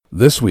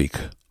This week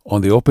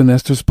on the Open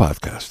Nesters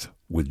podcast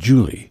with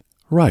Julie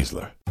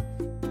Reisler.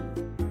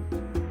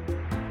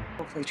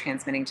 Hopefully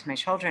transmitting to my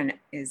children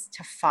is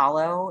to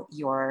follow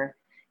your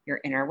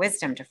inner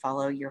wisdom, to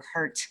follow your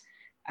heart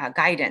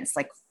guidance,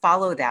 like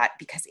follow that,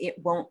 because it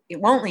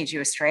won't lead you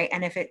astray.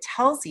 And if it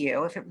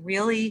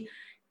really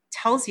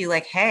tells you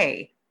like,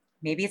 hey,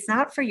 maybe it's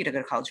not for you to go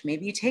to college.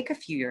 Maybe you take a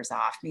few years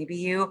off. Maybe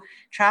you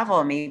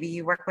travel. Maybe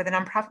you work with a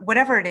nonprofit,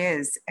 whatever it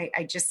is.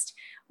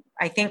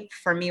 I think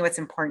for me, what's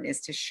important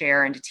is to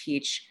share and to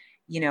teach.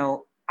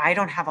 I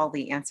don't have all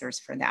the answers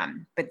for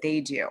them, but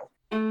they do.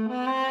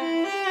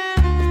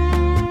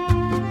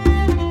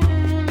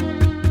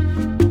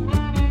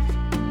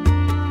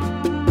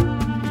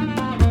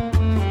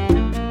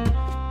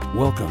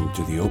 Welcome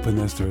to the Open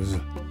Nesters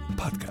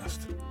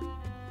podcast.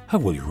 How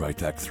will you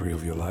write Act 3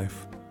 of your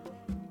life?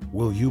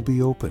 Will you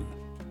be open?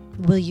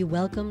 Will you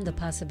welcome the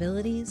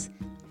possibilities?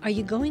 Are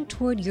you going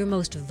toward your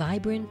most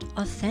vibrant,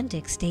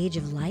 authentic stage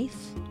of life?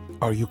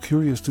 Are you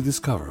curious to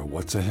discover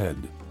what's ahead?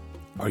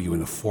 Are you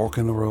in a fork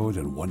in the road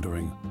and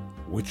wondering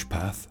which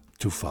path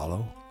to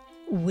follow?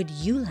 Would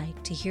you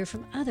like to hear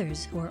from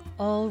others who are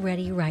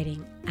already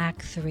writing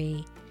Act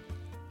 3?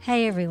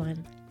 Hey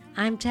everyone,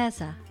 I'm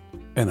Tessa.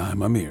 And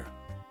I'm Amir.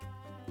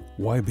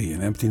 Why be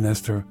an empty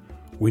nester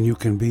when you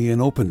can be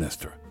an open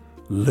nester,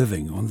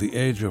 living on the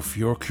edge of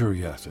your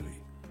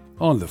curiosity,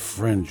 on the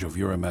fringe of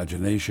your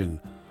imagination,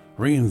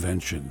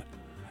 reinvention,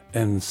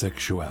 and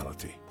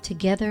sexuality?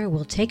 Together,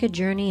 we'll take a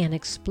journey and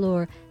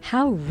explore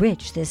how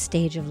rich this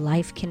stage of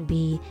life can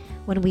be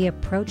when we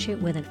approach it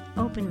with an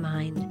open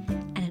mind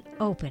and an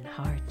open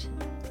heart.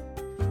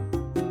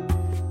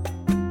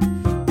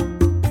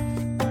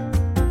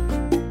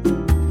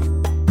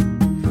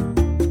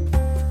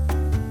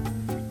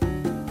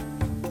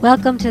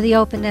 Welcome to the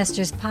Open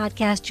Nesters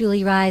podcast,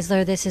 Julie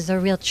Reisler. This is a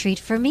real treat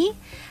for me.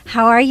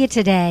 How are you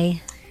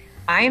today?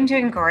 I am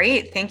doing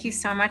great. Thank you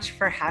so much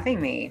for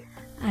having me.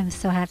 I'm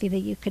so happy that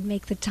you could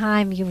make the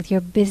time with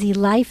your busy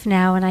life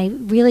now, and I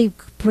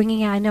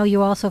know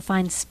you also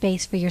find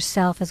space for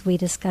yourself, as we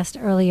discussed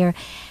earlier.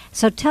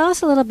 So tell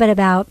us a little bit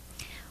about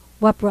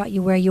what brought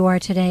you where you are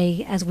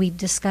today as we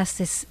discuss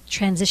this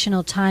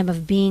transitional time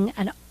of being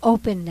an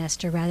open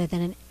nester rather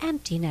than an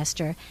empty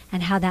nester,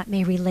 and how that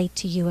may relate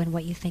to you and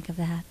what you think of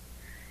that.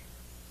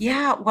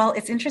 Yeah, well,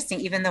 it's interesting.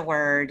 Even the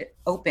word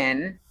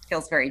open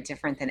feels very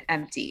different than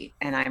empty,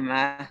 and I'm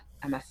a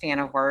fan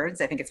of words.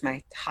 I think it's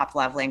my top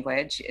love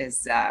language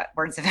is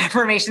words of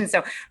affirmation.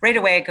 So right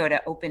away I go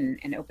to open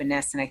and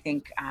openness. And I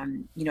think,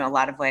 a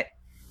lot of what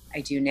I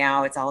do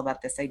now, it's all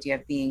about this idea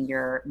of being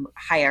your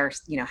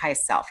highest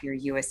self, your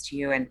U.S. to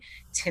you. And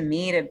to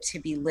me, to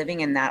be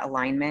living in that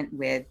alignment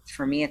with,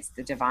 for me, it's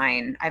the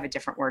divine. I have a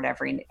different word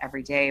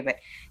every day, but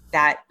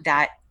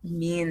that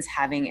means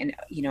having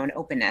an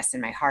openness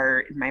in my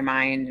heart, in my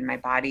mind, in my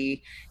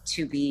body,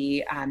 to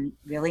be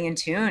really in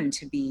tune,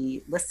 to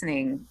be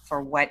listening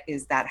for what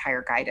is that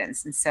higher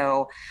guidance. And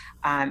so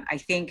I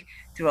think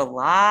through a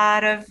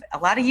lot of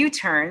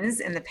U-turns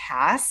in the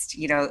past,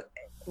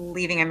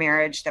 leaving a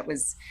marriage that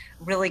was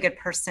a really good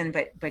person,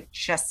 but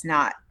just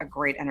not a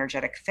great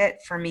energetic fit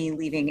for me,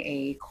 leaving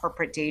a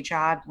corporate day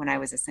job when I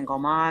was a single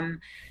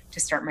mom to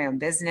start my own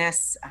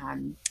business,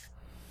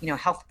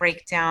 health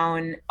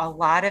breakdown, a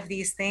lot of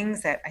these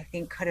things that I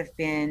think could have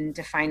been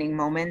defining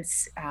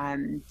moments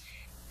and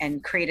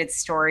created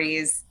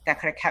stories that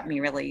could have kept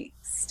me really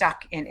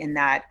stuck in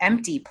that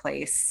empty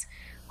place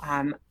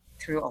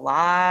through a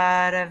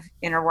lot of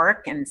inner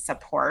work and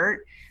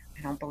support.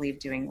 I don't believe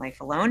doing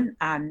life alone.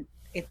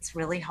 It's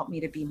really helped me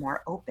to be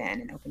more open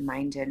and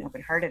open-minded and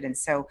open-hearted. And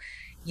so,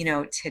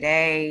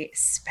 today,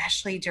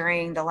 especially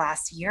during the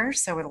last year or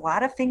so, with a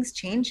lot of things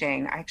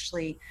changing, I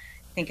actually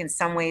think in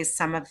some ways,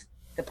 some of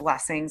the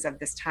blessings of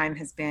this time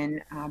has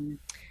been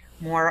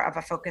more of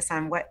a focus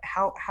on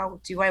how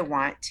do I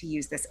want to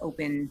use this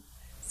open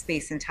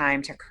space and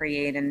time to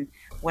create, and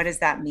what does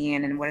that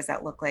mean, and what does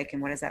that look like,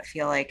 and what does that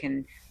feel like,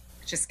 and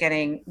just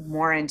getting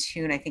more in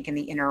tune, I think,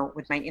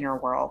 with my inner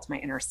world, my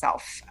inner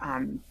self.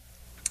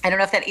 I don't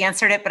know if that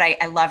answered it, but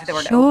I love the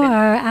word open.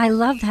 Sure, I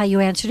loved how you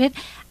answered it.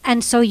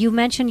 And so you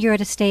mentioned you're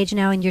at a stage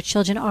now, and your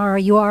children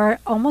you are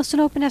almost an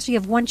open nester. You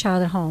have one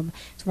child at home.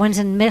 So one's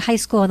in high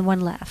school and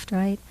one left,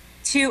 right?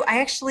 Two.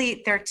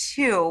 They're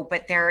two,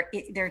 but they're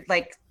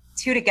like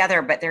two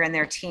together, but they're in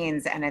their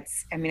teens, and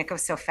it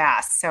goes so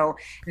fast. So,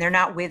 and they're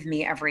not with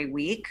me every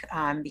week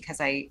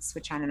because I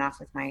switch on and off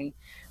with my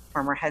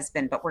former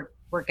husband, but we're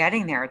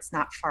getting there. It's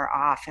not far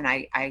off, and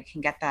I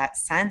can get that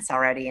sense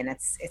already, and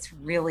it's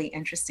really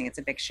interesting. It's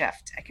a big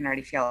shift. I can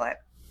already feel it.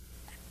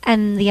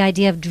 And the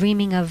idea of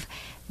dreaming of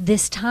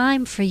this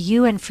time for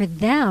you and for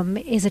them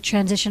is a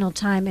transitional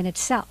time in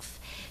itself.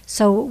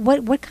 So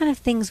what kind of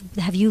things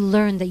have you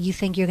learned that you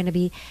think you're going to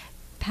be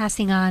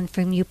passing on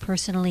from you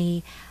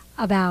personally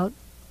about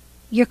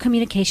your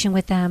communication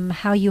with them,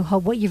 how you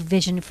hope, what your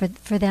vision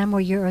for them,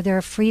 or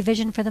their free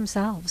vision for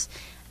themselves,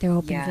 their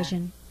open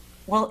vision?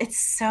 Well, it's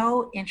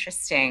so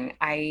interesting.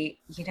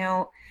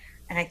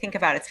 and I think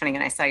about, it's funny,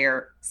 and I saw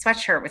your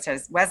sweatshirt, which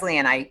says Wesley,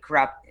 and I grew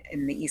up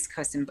in the East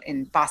Coast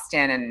in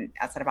Boston and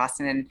outside of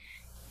Boston. And,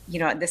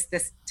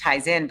 this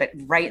ties in, but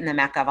right in the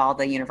mecca of all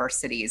the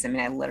universities. I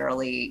mean, I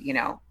literally,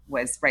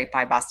 was right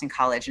by Boston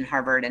College and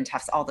Harvard and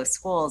Tufts, all those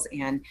schools.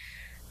 And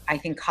I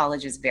think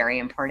college is very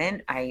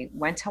important. I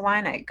went to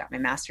one, I got my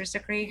master's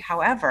degree.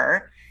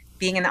 However,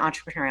 being in the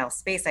entrepreneurial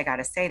space, I got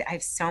to say that I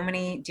have so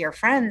many dear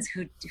friends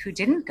who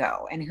didn't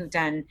go and who've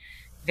done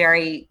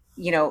very,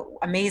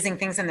 amazing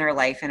things in their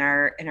life and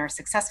are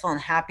successful and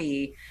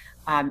happy.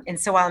 And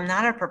so while I'm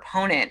not a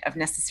proponent of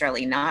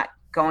necessarily not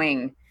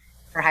going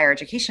for higher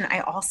education,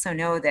 I also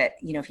know that,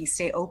 if you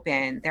stay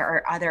open, there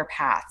are other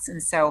paths.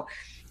 And so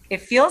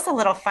it feels a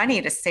little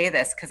funny to say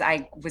this because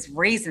I was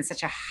raised in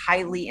such a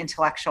highly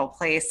intellectual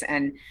place,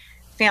 and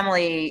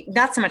family,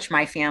 not so much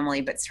my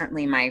family, but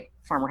certainly my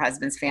former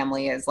husband's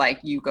family is like,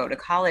 you go to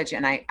college.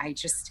 And I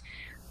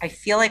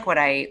feel like what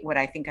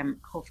I think I'm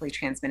hopefully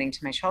transmitting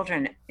to my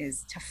children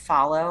is to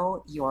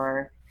follow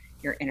your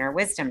inner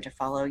wisdom, to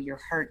follow your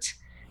heart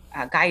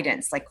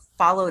guidance, like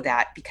follow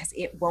that, because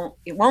it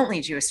won't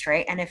lead you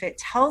astray. And if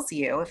it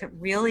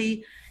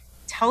really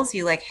tells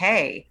you like,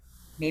 hey,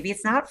 maybe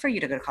it's not for you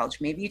to go to college,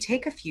 maybe you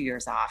take a few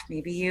years off,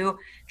 maybe you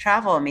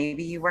travel,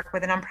 maybe you work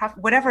with a nonprofit,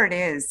 whatever it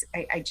is,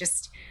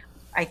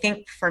 I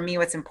think for me,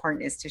 what's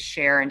important is to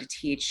share and to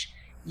teach.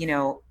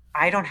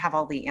 I don't have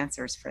all the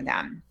answers for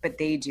them, but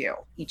they do.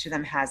 Each of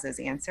them has those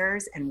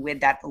answers. And with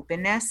that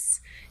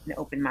openness, an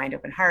open mind,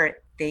 open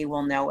heart, they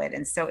will know it.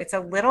 And so it's a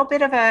little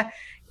bit of a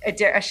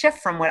shift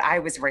from what I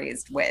was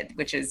raised with,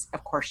 which is,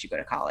 of course, you go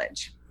to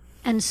college.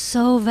 And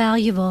so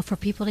valuable for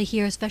people to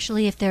hear,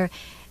 especially if they're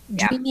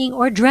dreaming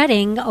or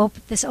dreading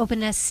this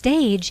openness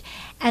stage,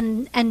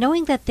 and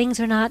knowing that things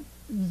are not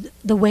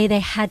the way they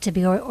had to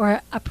be,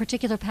 or a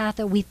particular path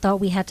that we thought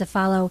we had to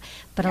follow,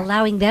 but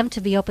allowing them to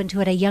be open to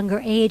it at a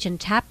younger age and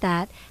tap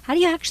that. How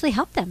do you actually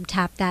help them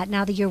tap that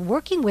now that you're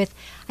working with?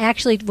 I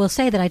actually will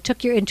say that I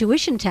took your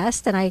intuition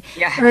test, and I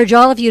urge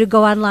all of you to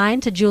go online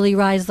to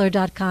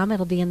juliereisler.com.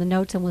 It'll be in the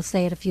notes, and we'll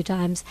say it a few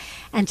times,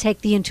 and take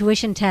the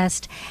intuition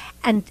test.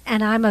 And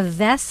I'm a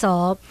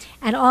vessel,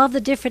 and all the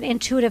different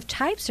intuitive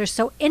types are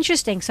so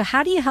interesting. So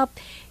how do you help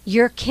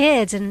your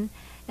kids, and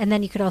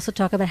then you could also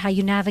talk about how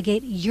you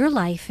navigate your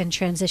life and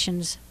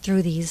transitions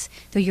through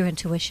your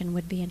intuition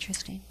would be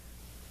interesting.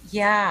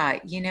 Yeah,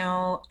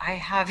 I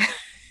have,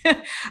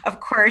 of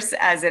course,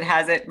 as it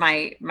has it,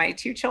 my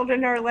two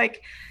children are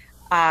like,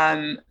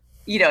 they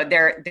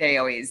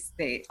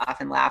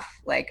often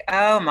laugh like,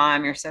 oh,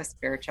 Mom, you're so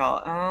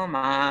spiritual. Oh,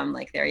 Mom,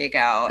 like, there you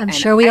go. I'm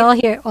sure we all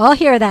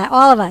hear that,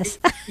 all of us.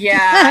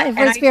 Yeah. If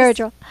we're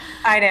spiritual.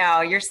 I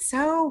know, you're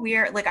so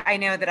weird. Like, I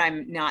know that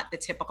I'm not the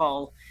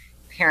typical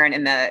parent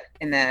in the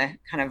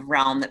kind of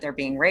realm that they're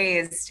being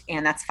raised,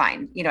 and that's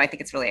fine. I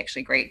think it's really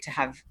actually great to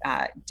have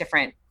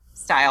different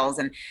styles.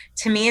 And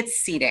to me, it's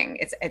seeding.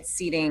 It's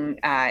seeding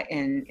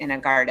in a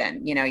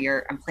garden.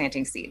 I'm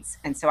planting seeds,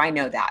 and so I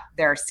know that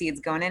there are seeds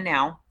going in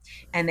now,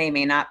 and they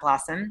may not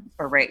blossom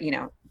or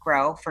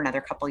grow for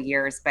another couple of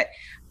years. But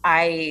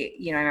I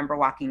remember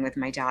walking with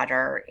my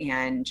daughter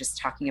and just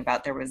talking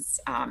about, there was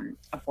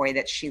a boy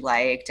that she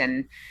liked,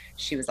 and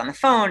she was on the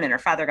phone, and her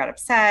father got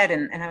upset,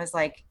 and I was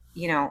like,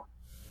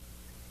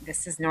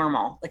 this is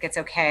normal. Like, it's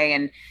okay.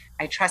 And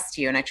I trust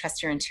you, and I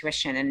trust your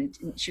intuition.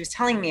 And she was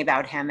telling me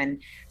about him, and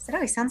I said,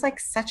 oh, he sounds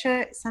like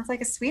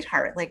a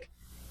sweetheart. Like,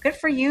 good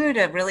for you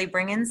to really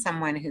bring in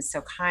someone who's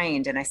so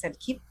kind. And I said,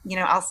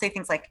 I'll say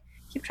things like,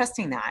 keep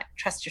trusting that,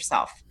 trust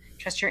yourself,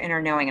 trust your inner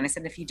knowing. And I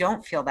said, if you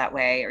don't feel that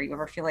way, or you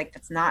ever feel like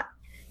that's not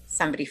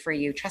somebody for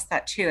you, trust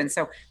that too. And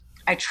so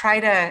I try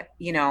to,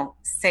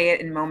 say it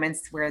in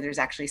moments where there's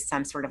actually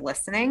some sort of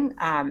listening.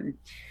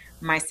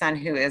 My son,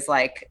 who is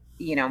like,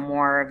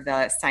 more of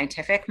the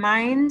scientific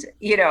mind,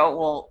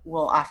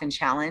 will often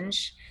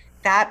challenge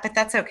that, but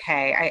that's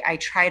okay. I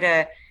try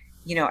to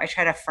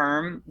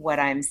affirm what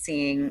I'm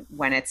seeing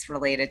when it's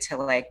related to,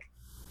 like,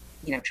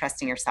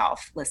 trusting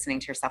yourself,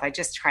 listening to yourself. I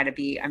just try to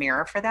be a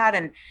mirror for that.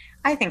 And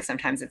I think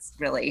sometimes it's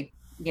really,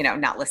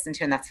 not listened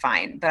to, and that's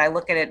fine. But I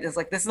look at it as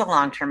like, this is a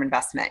long-term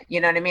investment. You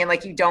know what I mean?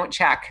 Like, you don't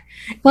check.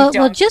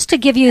 Well, just to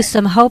give you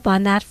some hope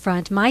on that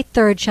front, my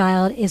third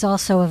child is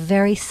also a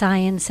very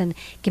science and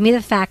give me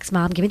the facts,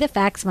 Mom. Give me the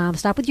facts, Mom.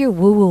 Stop with your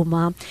woo-woo,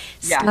 Mom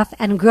stuff.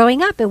 And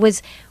growing up,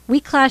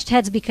 we clashed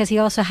heads because he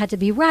also had to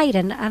be right.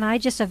 And I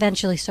just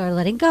eventually started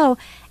letting go.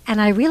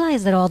 And I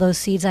realized that all those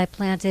seeds I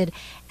planted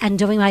and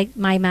doing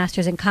my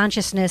master's in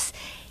consciousness,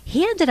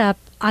 he ended up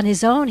on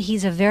his own.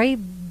 He's a very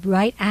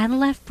right and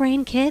left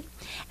brain kid.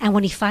 And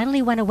when he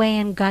finally went away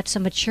and got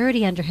some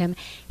maturity under him,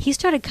 he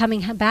started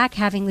coming back,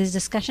 having these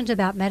discussions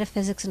about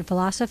metaphysics and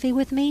philosophy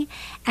with me,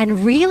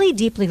 and really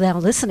deeply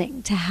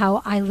listening to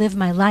how I live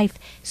my life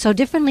so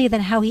differently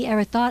than how he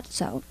ever thought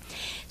so.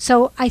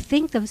 So I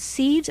think the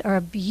seeds are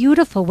a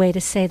beautiful way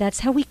to say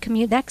that's how we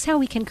that's how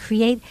we can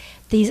create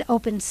these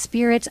open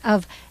spirits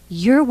of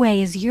your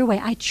way is your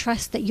way. I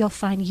trust that you'll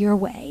find your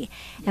way.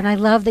 And I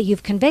love that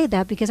you've conveyed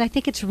that, because I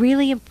think it's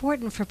really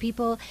important for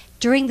people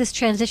during this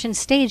transition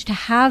stage to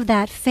have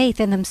that faith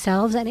in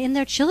themselves and in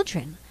their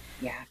children.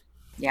 Yeah.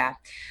 Yeah.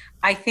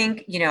 I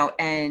think,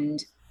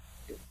 and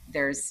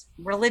there's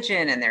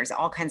religion and there's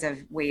all kinds of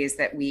ways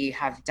that we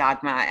have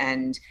dogma,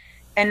 and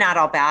not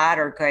all bad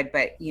or good,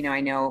 but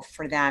I know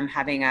for them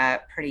having a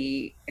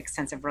pretty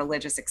extensive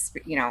religious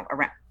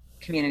around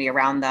community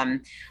around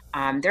them,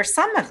 there's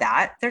some of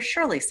that. There's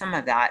surely some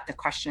of that, the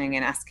questioning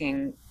and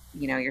asking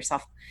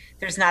yourself.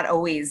 There's not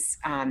always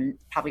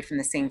probably from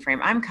the same frame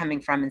I'm coming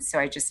from, and so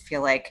I just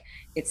feel like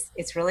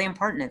it's really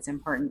important. It's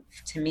important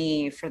to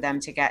me for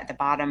them to get at the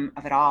bottom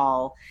of it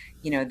all.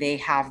 They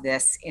have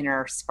this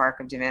inner spark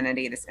of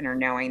divinity, this inner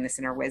knowing, this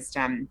inner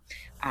wisdom,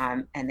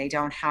 and they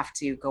don't have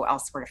to go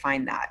elsewhere to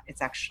find that.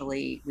 It's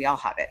actually, we all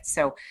have it.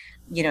 So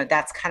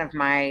that's kind of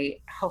my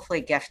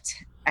hopefully gift,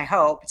 I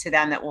hope, to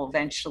them, that will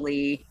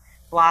eventually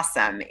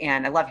blossom.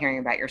 And I love hearing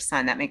about your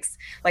son. That makes,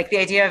 like, the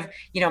idea of,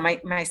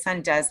 my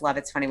son does love,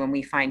 it's funny when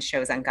we find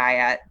shows on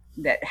Gaia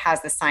that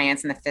has the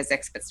science and the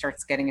physics, but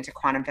starts getting into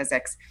quantum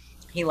physics.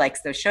 He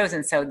likes those shows.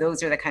 And so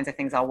those are the kinds of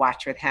things I'll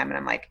watch with him. And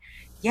I'm like,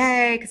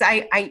 yay. Cause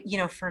I,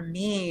 for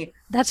me,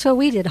 that's what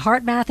we did.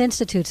 Heart Math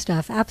Institute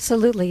stuff.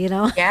 Absolutely.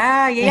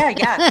 Yeah.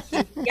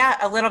 Yeah.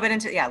 A little bit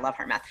into, I love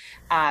heart math.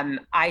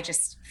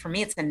 For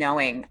me, it's the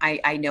knowing.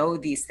 I know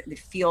it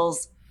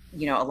feels,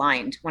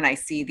 aligned when I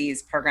see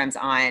these programs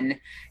on,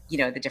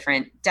 the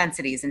different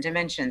densities and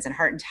dimensions and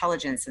heart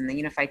intelligence and the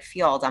unified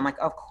field. I'm like,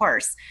 of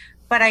course.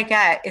 But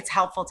it's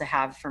helpful to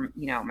have from,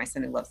 my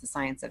son who loves the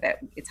science of it.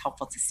 It's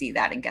helpful to see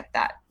that and get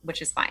that,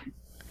 which is fine.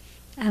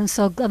 I'm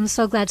so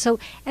glad. So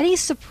any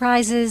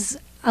surprises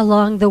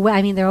along the way?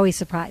 I mean, there are always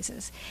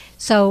surprises.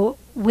 So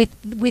with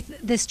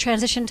this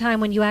transition time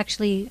when you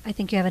actually, I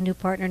think you have a new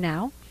partner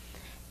now,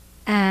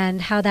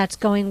 and how that's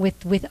going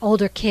with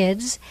older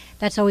kids,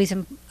 that's always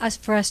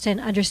for us to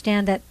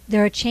understand that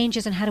there are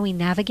changes, and how do we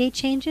navigate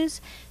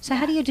changes. So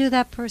how do you do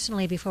that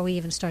personally before we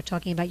even start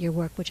talking about your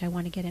work, which I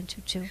want to get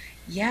into too?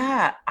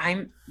 Yeah,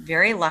 I'm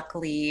very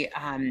luckily,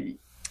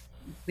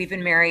 we've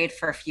been married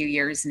for a few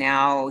years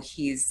now.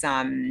 He's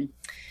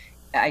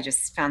I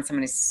just found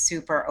someone who's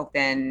super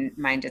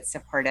open-minded,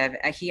 supportive.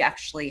 He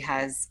actually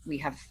I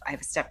have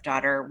a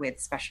stepdaughter with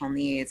special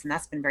needs, and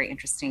that's been very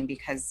interesting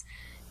because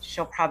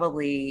she'll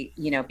probably,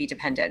 be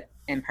dependent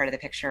in part of the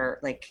picture.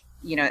 Like,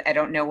 I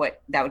don't know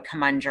what that would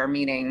come under,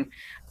 meaning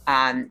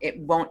it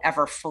won't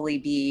ever fully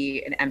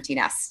be an empty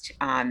nest.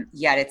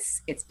 Yet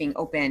it's being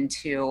open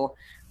to,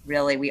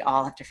 really, we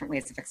all have different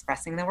ways of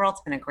expressing the world.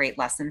 It's been a great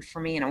lesson for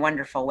me in a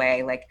wonderful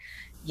way. Like,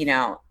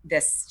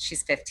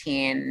 she's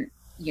 15,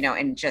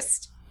 and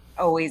just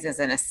always is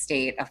in a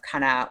state of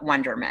kind of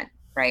wonderment.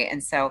 Right.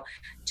 And so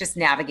just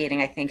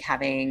navigating, I think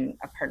having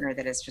a partner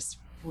that is just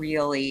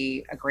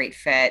really a great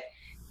fit,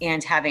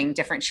 and having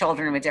different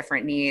children with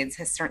different needs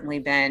has certainly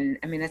been,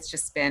 it's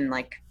just been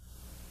like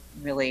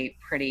really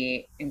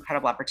pretty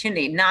incredible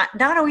opportunity. Not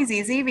always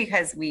easy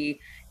because we,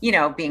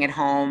 being at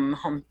home,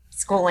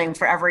 homeschooling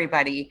for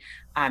everybody,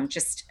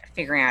 just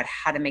figuring out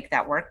how to make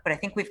that work. But I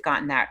think we've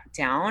gotten that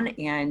down.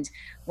 And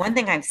one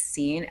thing I've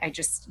seen,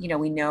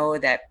 we know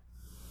that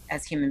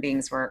as human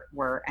beings,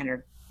 we're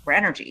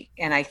energy.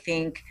 And I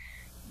think,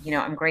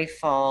 I'm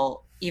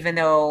grateful, even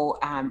though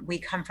we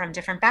come from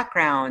different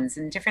backgrounds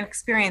and different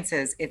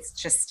experiences, it's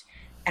just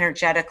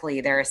energetically,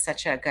 there is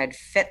such a good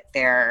fit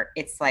there.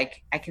 It's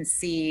like, I can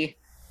see,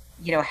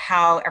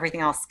 how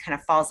everything else kind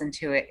of falls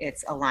into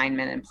its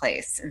alignment in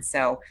place. And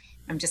so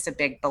I'm just a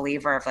big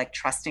believer of like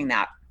trusting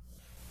that.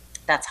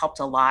 That's helped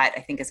a lot.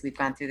 I think as we've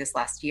gone through this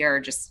last year,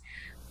 just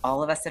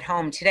all of us at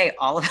home today,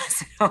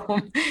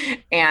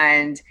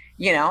 and,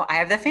 I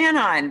have the fan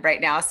on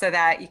right now so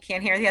that you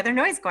can't hear the other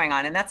noise going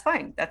on, and that's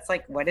fine. That's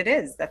like what it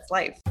is. That's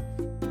life.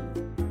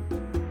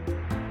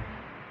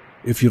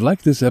 If you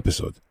like this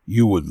episode,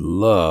 you would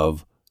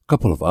love a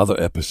couple of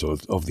other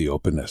episodes of The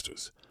Open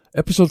Nesters.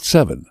 Episode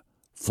 7,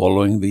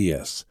 Following the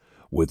Yes,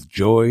 with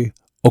Joy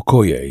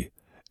Okoye,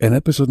 and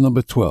episode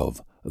number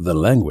 12, The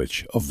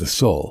Language of the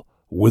Soul,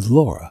 with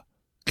Laura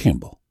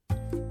Kimball.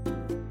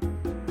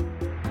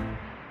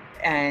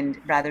 And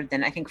rather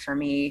than, I think for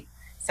me,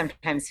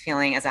 sometimes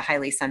feeling as a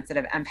highly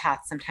sensitive empath,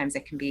 sometimes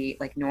it can be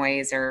like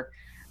noise or,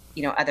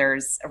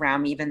 others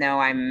around me. Even though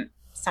I'm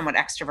somewhat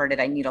extroverted,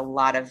 I need a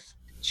lot of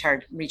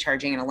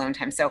recharging and alone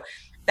time. So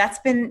that's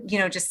been,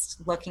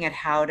 just looking at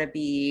how to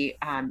be,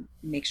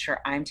 make sure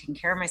I'm taking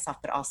care of myself,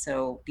 but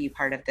also be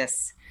part of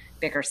this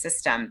bigger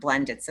system,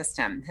 blended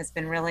system, has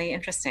been really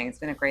interesting. It's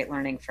been a great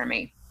learning for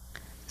me.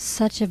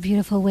 Such a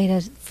beautiful way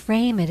to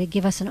frame it. It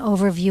give us an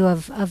overview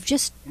of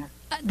just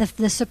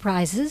the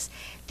surprises,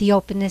 the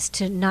openness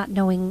to not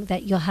knowing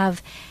that you'll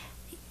have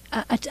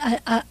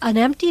an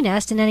empty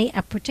nest in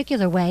a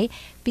particular way,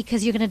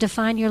 because you're going to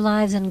define your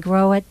lives and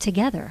grow it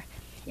together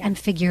and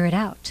figure it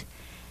out.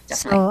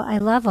 Definitely. So I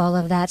love all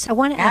of that. So I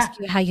want to ask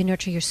you how you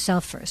nurture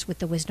yourself first with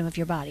the wisdom of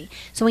your body.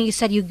 So when you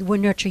said you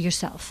would nurture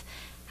yourself,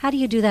 how do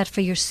you do that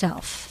for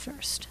yourself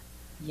first?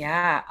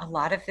 Yeah, a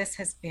lot of this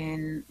has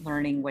been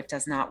learning what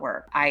does not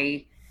work.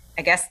 I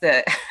guess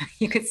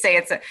you could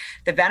say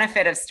the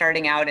benefit of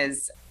starting out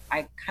is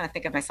I kind of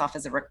think of myself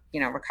as a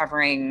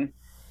recovering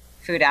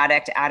food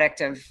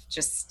addict of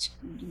just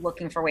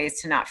looking for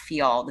ways to not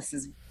feel. This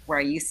is where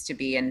I used to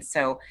be. And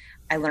so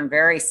I learned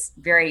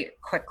very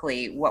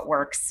quickly what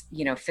works,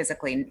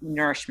 physically,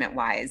 nourishment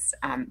wise,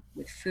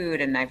 with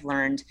food. And I've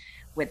learned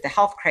with the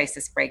health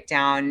crisis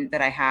breakdown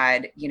that I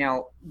had,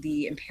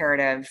 the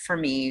imperative for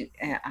me,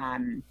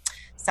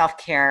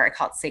 self-care, I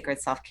call it sacred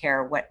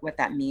self-care, what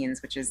that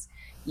means, which is,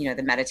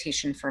 the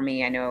meditation for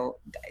me. I know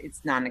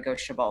it's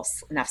non-negotiable,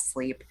 enough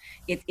sleep.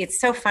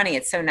 It's so funny.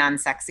 It's so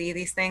non-sexy,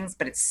 these things,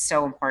 but it's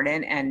so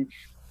important. And,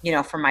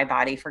 for my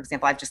body, for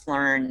example, I've just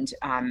learned,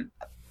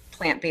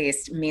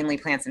 plant-based, mainly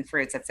plants and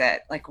fruits. That's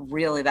it. Like,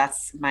 really,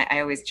 I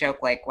always joke,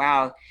 like,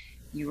 wow,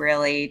 you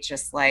really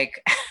just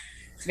like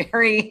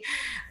very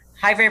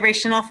high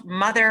vibrational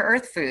Mother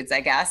Earth foods, I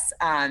guess.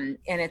 And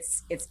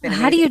it's been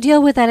How do you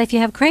deal with that if you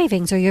have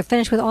cravings, or you're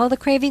finished with all the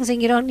cravings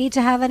and you don't need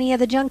to have any of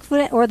the junk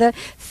food or the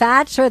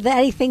fats or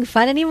anything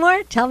fun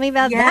anymore? Tell me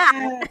about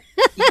that.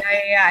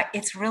 Yeah.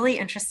 It's really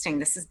interesting.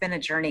 This has been a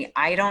journey.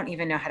 I don't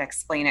even know how to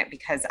explain it,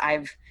 because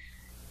I've,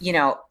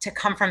 to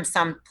come from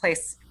some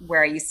place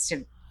where I used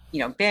to,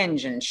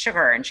 binge and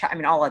sugar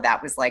and all of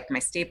that was like my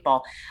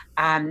staple.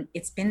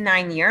 It's been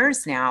 9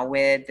 years now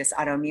with this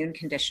autoimmune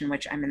condition,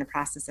 which I'm in the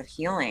process of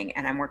healing,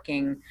 and I'm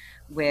working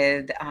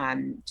with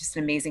just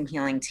an amazing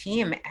healing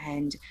team.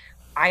 And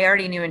I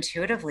already knew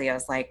intuitively, I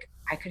was like,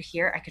 I could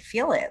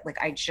feel it. Like,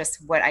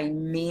 what I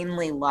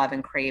mainly love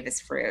and crave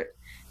is fruit,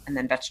 and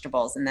then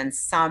vegetables, and then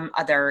some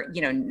other,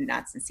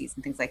 nuts and seeds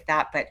and things like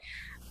that. But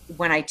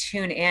when I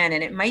tune in,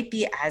 and it might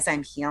be as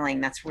I'm healing,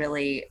 that's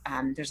really,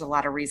 there's a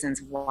lot of reasons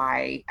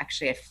why,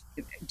 actually, if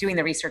doing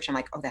the research, I'm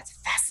like, oh, that's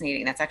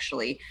fascinating. That's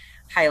actually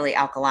highly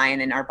alkaline,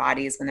 in our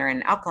bodies, when they're in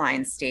an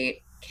alkaline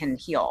state, can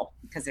heal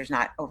because there's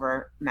not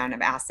over amount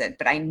of acid.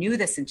 But I knew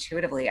this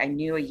intuitively. I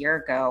knew a year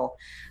ago,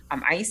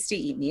 I used to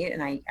eat meat,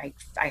 and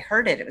I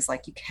heard it. It was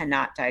like, you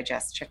cannot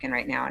digest chicken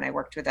right now. And I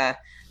worked with a,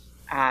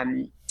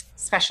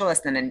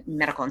 specialist and a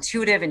medical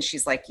intuitive, and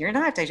she's like, you're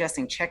not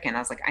digesting chicken. I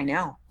was like, I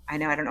know. I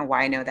don't know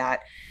why I know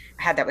that.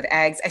 I had that with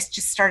eggs. I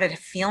just started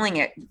feeling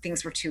it.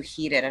 Things were too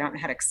heated. I don't know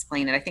how to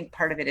explain it. I think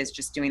part of it is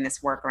just doing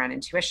this work around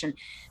intuition.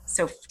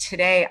 So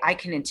today I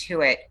can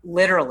intuit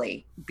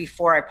literally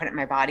before I put it in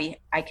my body.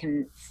 I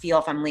can feel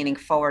if I'm leaning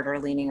forward or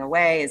leaning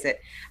away.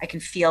 I can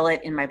feel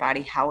it in my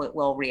body, how it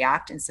will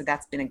react. And so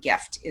that's been a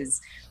gift,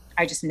 is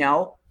I just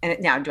know. And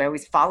now, do I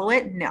always follow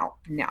it? No,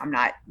 I'm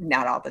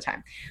not all the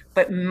time.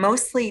 But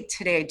mostly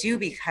today I do,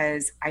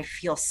 because I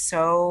feel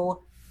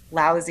so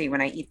lousy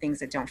when I eat things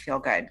that don't feel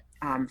good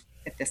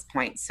at this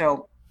point.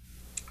 So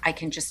I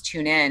can just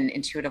tune in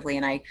intuitively,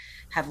 and I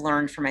have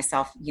learned for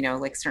myself,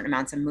 like certain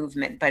amounts of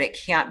movement, but it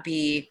can't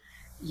be,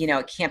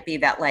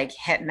 that like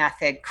HIIT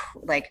method,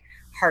 like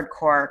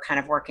hardcore kind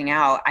of working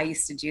out. I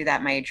used to do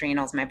that. My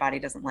adrenals, my body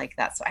doesn't like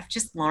that. So I've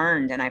just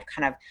learned, and I've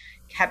kind of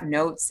kept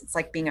notes. It's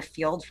like being a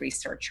field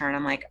researcher, and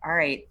I'm like, all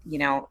right,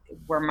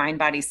 we're mind,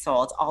 body,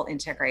 soul. It's all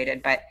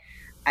integrated, but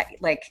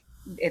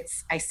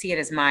I see it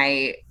as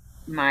my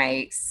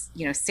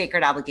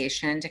sacred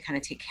obligation to kind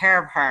of take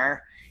care of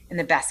her in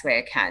the best way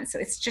I can. So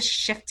it's just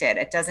shifted.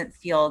 It doesn't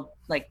feel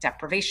like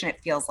deprivation. It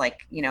feels like,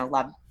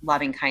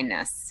 loving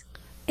kindness.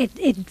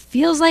 It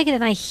feels like it,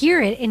 and I hear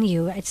it in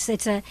you. Your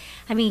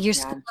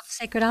school of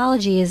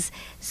sacredology is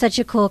such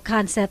a cool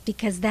concept,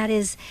 because that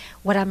is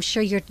what I'm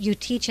sure you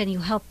teach, and you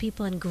help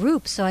people in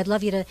groups. So I'd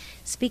love you to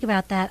speak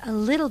about that a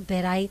little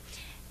bit.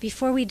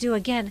 Before we do,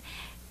 again,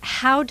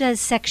 how does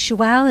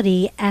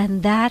sexuality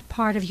and that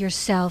part of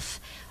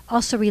yourself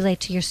also relate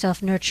to your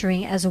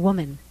self-nurturing as a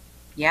woman?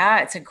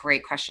 Yeah, it's a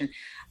great question.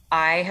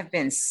 I have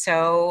been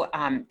so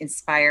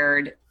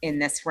inspired in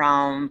this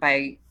realm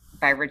by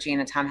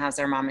Regina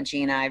Tomhauser, Mama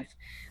Gina. I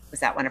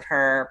was at one of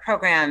her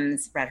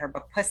programs, read her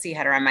book Pussy,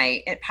 had her on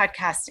my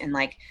podcast. And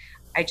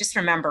I just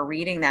remember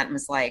reading that and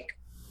was like,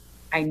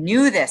 I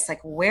knew this,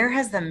 where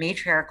has the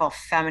matriarchal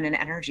feminine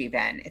energy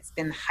been? It's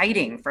been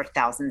hiding for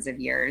thousands of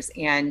years.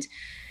 And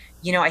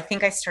I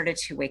think I started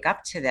to wake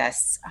up to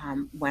this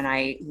when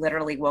I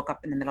literally woke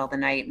up in the middle of the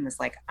night and was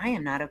like, I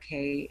am not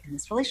okay in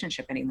this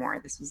relationship anymore.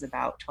 This was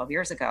about 12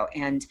 years ago.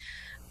 And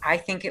I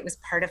think it was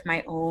part of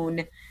my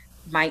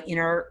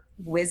inner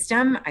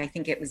wisdom. I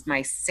think it was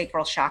my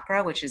sacral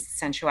chakra, which is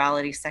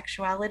sensuality,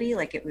 sexuality.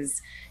 It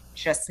was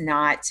just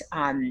not,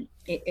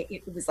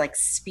 it was like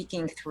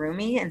speaking through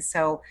me. And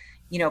so,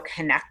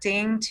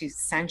 connecting to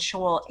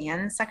sensual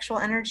and sexual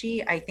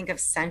energy, I think of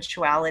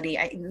sensuality.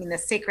 The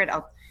sacred,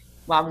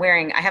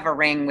 I have a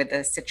ring with a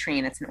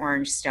citrine. It's an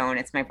orange stone.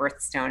 It's my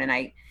birthstone.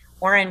 And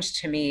orange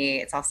to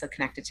me, it's also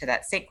connected to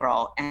that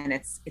sacral. And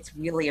it's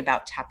really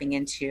about tapping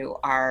into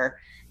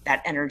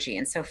that energy.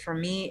 And so for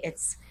me,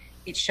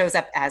 it shows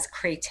up as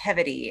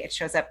creativity. It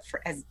shows up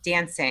as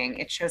dancing.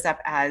 It shows up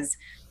as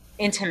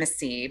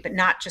intimacy, but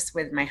not just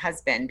with my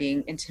husband,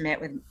 being intimate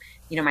with,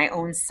 my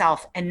own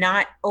self, and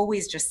not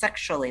always just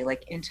sexually,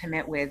 like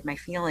intimate with my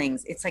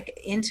feelings. It's like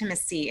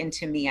intimacy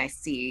into me, I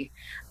see,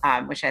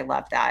 which I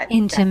love that.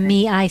 Into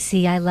me, I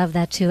see. I love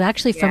that too.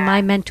 Actually, from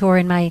my mentor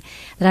in that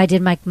I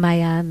did my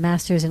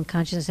master's in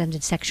consciousness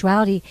and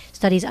sexuality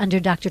studies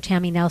under Dr.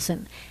 Tammy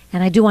Nelson,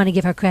 and I do want to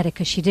give her credit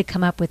because she did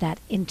come up with that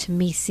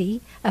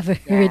intimacy of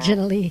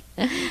originally.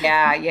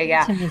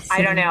 Yeah.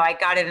 I don't know. I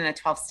got it in a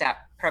 12-step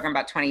program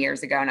about 20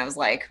 years ago, and I was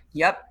like,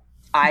 "Yep,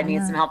 I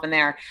need some help in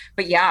there."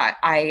 But yeah,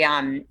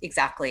 I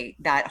exactly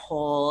that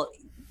whole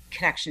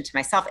connection to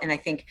myself, and I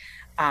think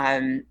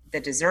the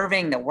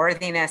deserving, the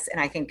worthiness, and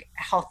I think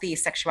healthy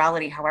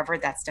sexuality, however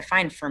that's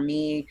defined for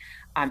me,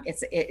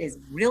 it is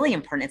really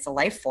important. It's a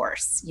life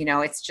force.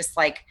 It's just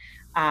like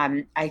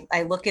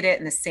I look at it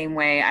in the same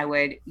way I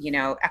would,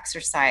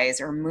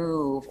 exercise or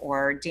move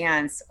or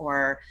dance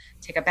or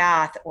take a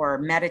bath or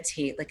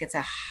meditate. Like it's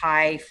a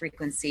high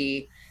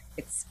frequency.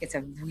 It's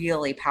a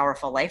really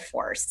powerful life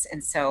force.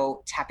 And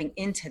so tapping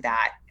into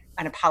that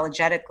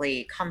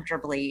unapologetically,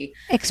 comfortably.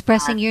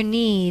 Expressing your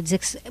needs,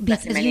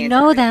 because you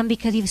know them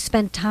because you've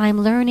spent time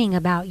learning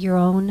about your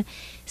own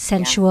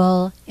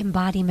sensual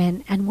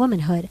embodiment and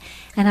womanhood.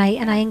 And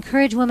I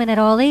encourage women at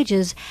all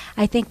ages.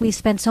 I think we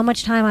spend so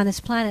much time on this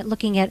planet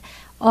looking at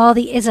all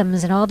the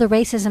isms and all the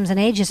racisms and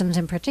ageisms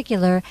in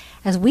particular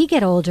as we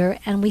get older,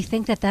 and we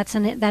think that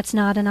that's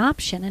not an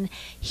option. And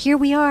here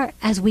we are,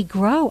 as we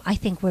grow, I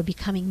think we're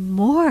becoming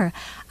more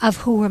of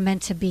who we're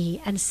meant to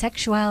be, and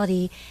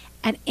sexuality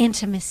and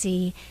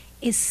intimacy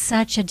is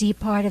such a deep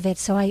part of it.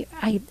 So I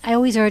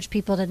always urge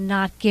people to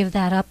not give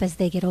that up as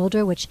they get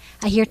older, which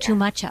I hear too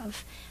much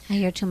of. I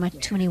hear too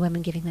many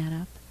women giving that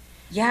up.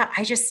 Yeah,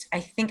 I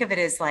think of it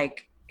as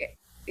like,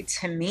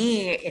 to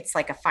me, it's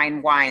like a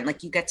fine wine.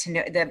 Like you get to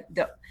know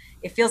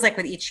it feels like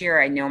with each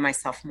year I know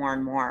myself more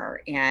and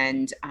more.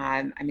 And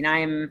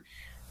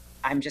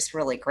I'm just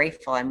really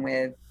grateful. I'm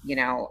with,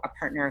 a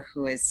partner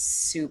who is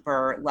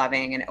super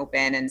loving and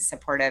open and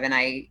supportive. And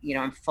I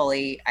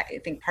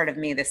think part of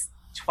me, this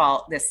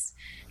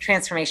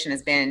transformation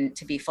has been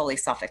to be fully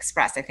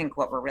self-expressed. I think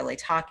what we're really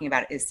talking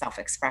about is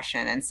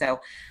self-expression. And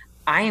so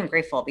I am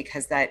grateful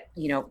because that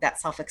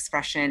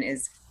self-expression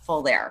is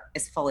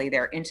fully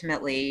there,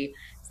 intimately,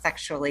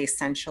 sexually,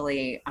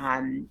 sensually.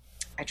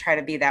 I try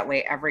to be that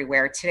way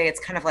everywhere. Today, it's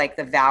kind of like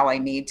the vow I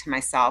made to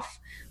myself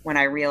when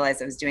I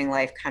realized I was doing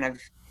life kind of,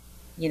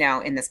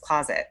 in this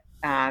closet,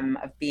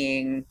 of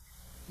being,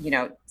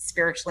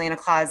 spiritually in a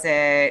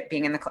closet,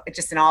 being in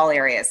just in all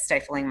areas,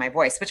 stifling my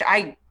voice, which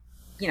I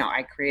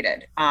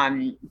created.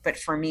 But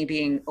for me,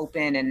 being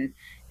open and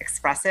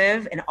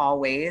expressive in all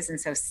ways. And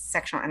so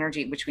sexual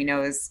energy, which we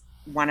know is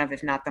one of,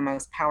 if not the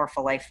most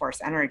powerful life force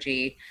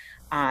energy,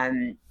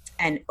 and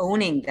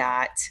owning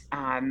that,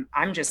 I'm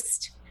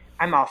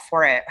all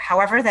for it.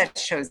 However that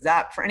shows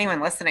up for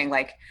anyone listening,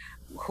 like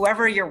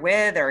whoever you're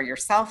with or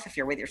yourself, if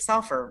you're with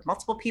yourself or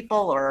multiple people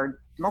or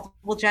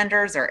multiple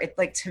genders, or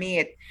to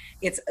me,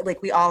 it's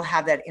like we all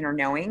have that inner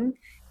knowing,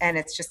 and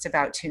it's just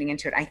about tuning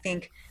into it. I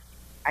think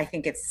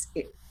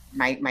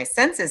my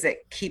sense is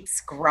it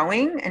keeps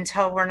growing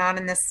until we're not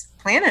in this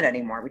planet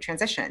anymore. We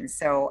transition.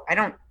 So I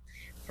don't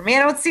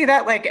see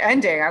that like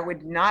ending. I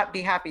would not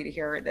be happy to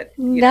hear that.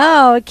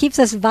 No, it keeps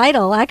us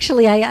vital.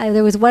 Actually,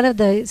 there was one of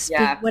the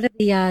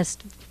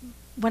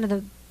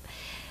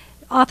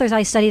authors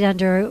I studied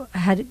under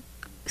had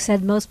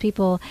said most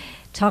people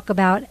talk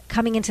about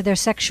coming into their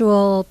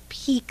sexual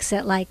peaks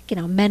at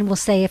men will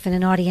say, if in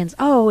an audience,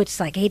 oh, it's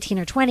like 18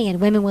 or 20,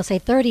 and women will say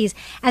 30s.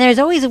 And there's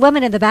always a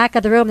woman in the back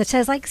of the room that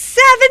says 70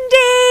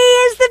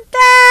 is the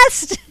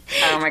best.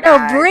 Oh my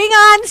God. So bring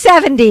on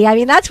 70. I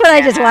mean, that's what I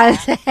just want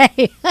to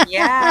say.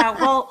 Yeah,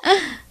 well,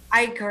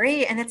 I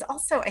agree. And it's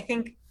also, I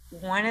think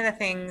one of the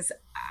things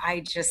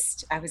I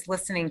was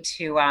listening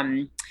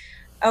to,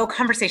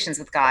 Conversations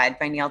with God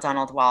by Neil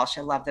Donald Walsh.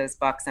 I love those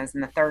books. I was in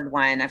the third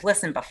one. I've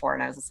listened before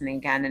and I was listening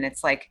again. And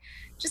it's like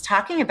just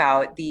talking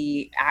about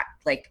the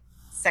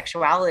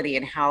sexuality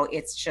and how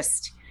it's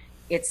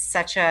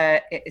such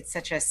a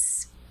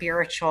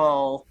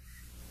spiritual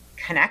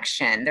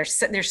connection.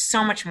 There's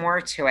so much more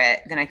to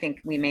it than I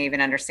think we may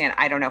even understand.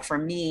 I don't know. For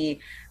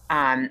me,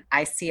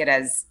 I see it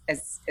as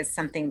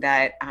something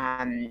that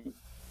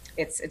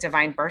it's a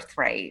divine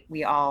birthright.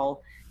 We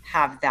all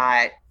have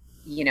that,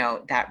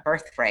 that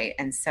birthright.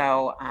 And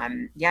so,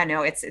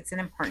 it's an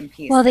important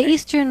piece. Well, the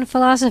Eastern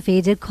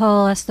philosophy did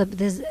call us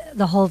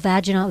the whole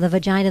the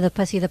vagina, the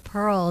pussy, the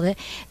pearl,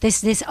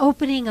 this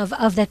opening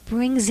of that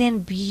brings in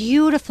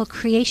beautiful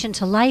creation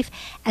to life,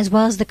 as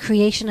well as the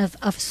creation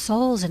of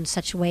souls in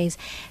such ways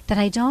that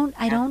I don't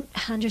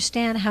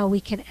understand how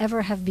we can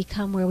ever have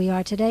become where we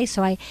are today.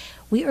 So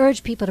we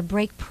urge people to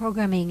break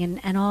programming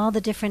and all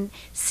the different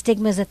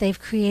stigmas that they've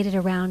created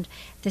around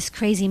this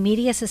crazy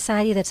media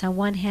society that's on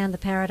one hand the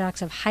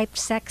paradox of hyped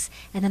sex,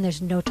 and then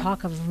there's no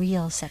talk of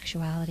real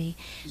sexuality.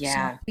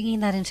 Yeah. So bringing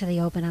that into the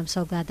open, I'm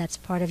so glad that's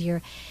part of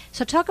your...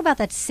 So talk about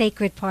that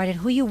sacred part and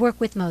who you work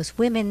with most,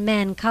 women,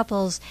 men,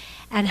 couples,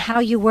 and how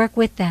you work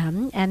with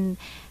them, and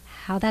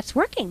how that's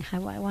working. I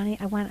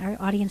want our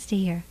audience to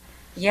hear.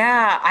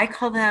 Yeah, I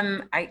call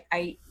them,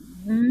 I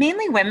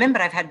mainly women,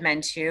 but I've had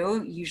men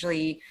too.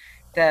 Usually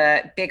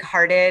the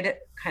big-hearted,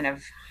 kind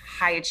of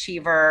high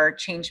achiever,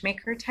 change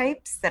maker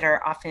types that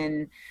are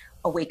often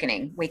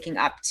waking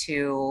up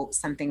to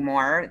something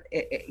more.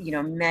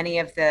 Many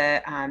of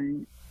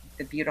the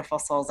beautiful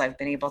souls I've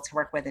been able to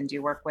work with and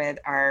do work with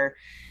are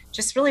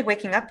just really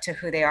waking up to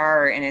who they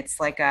are, and it's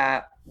like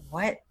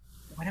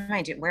what am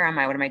I doing? Where am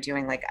I? What am I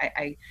doing? Like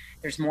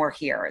there's more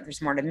here.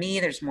 There's more to me.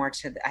 There's more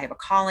to, I have a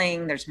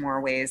calling. There's more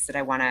ways that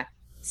I want to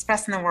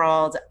express in the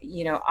world.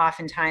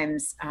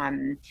 Oftentimes,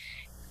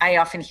 I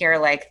often hear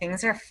like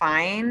things are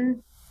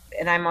fine.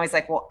 And I'm always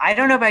like, well, I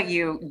don't know about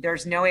you.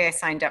 There's no way I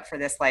signed up for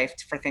this life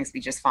for things to be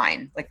just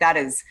fine. Like that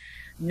is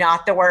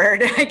not the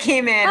word I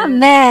came in. Oh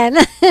man.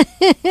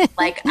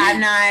 Like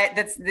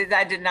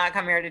I did not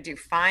come here to do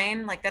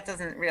fine. Like that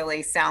doesn't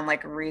really sound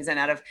like a reason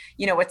out of,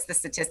 what's the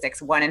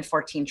statistics? 1 in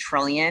 14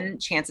 trillion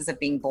chances of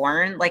being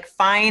born. Like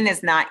fine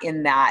is not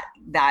in that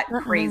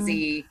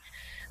crazy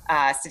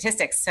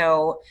statistics.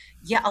 So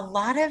yeah, a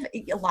lot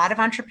of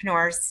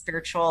entrepreneurs,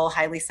 spiritual,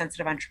 highly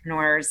sensitive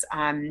entrepreneurs.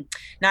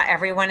 Not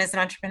everyone is an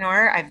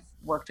entrepreneur. I've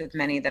worked with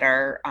many that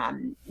are,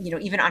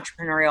 even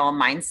entrepreneurial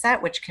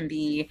mindset, which can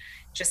be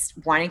just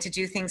wanting to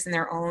do things in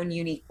their own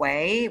unique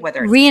way,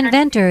 whether it's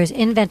inventors,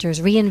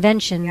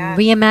 reinvention, yeah.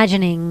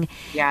 reimagining.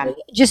 Yeah.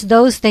 Just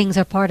those things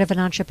are part of an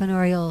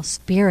entrepreneurial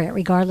spirit,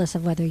 regardless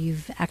of whether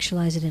you've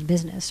actualized it in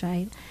business,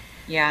 right?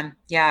 Yeah.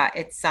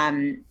 It's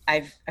I'm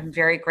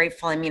very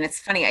grateful. I mean, it's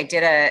funny. I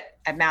did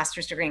a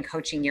master's degree in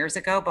coaching years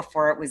ago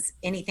before it was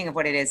anything of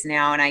what it is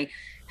now, and I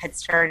had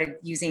started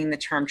using the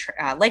term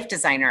life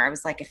designer. I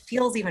was like, it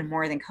feels even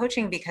more than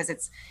coaching because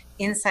it's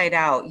inside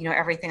out.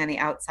 Everything on the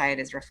outside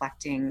is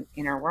reflecting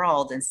inner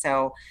world, and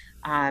so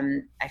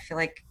I feel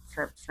like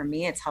for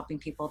me, it's helping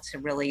people to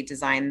really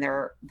design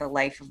the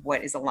life of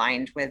what is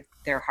aligned with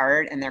their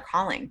heart and their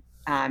calling.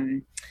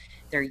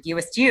 They're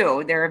youest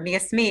you, they're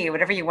meest me,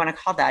 whatever you want to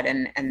call that.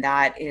 And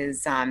that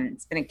is,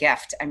 it's been a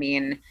gift. I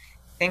mean,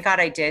 thank God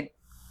I did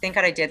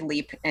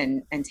leap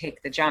and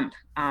take the jump,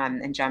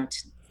 and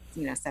jumped,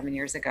 7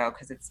 years ago,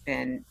 because it's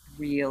been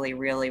really,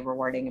 really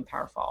rewarding and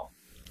powerful.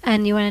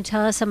 And you want to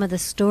tell us some of the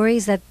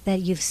stories that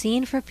you've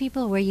seen for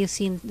people where you've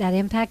seen that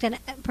impact, and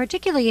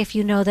particularly if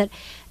you know that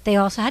they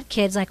also had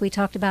kids, like we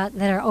talked about,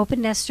 that are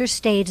open nester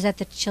stage, that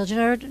the children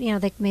are,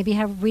 they maybe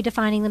have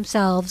redefining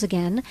themselves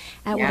again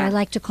at what I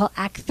like to call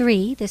Act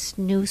 3, this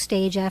new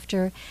stage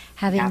after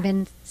having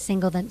been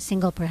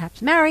single,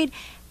 perhaps married,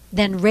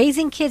 then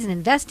raising kids and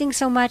investing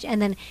so much,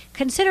 and then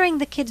considering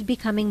the kids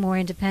becoming more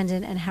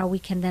independent and how we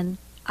can then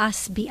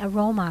us be a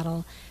role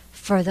model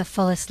for the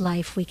fullest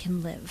life we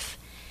can live.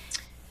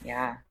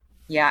 Yeah.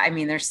 I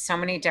mean, there's so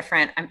many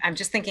different, I'm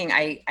just thinking,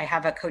 I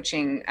have a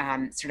coaching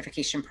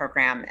certification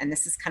program, and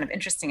this is kind of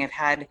interesting. I've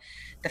had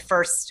the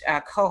first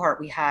cohort,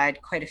 we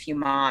had quite a few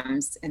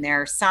moms, and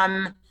there are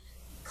some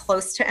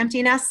close to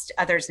empty nest,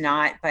 others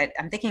not, but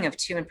I'm thinking of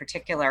 2 in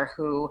particular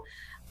who,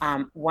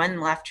 one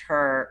left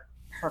her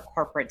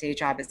corporate day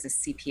job as a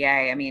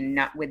CPA, I mean,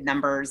 not with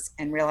numbers,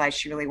 and realized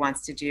she really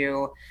wants to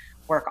do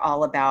work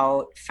all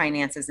about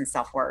finances and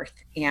self-worth.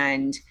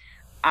 And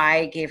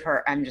I'm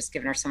just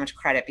giving her so much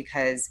credit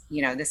because,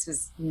 this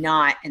was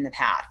not in the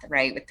path,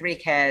 right? With 3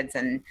 kids,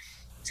 and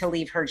to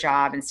leave her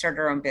job and start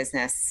her own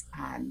business.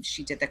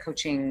 She did the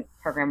coaching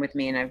program with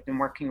me, and I've been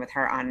working with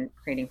her on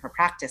creating her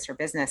practice, her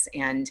business.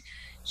 And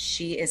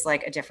she is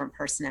like a different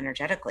person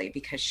energetically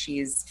because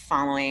she's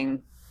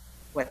following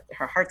what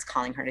her heart's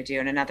calling her to do.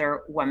 And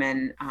another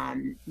woman,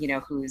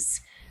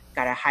 who's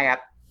got a high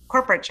up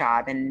corporate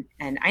job, and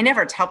I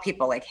never tell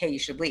people like, hey, you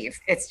should leave.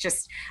 It's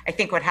just, I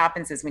think what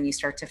happens is when you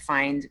start to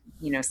find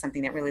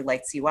something that really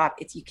lights you up,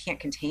 you can't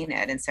contain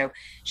it. And so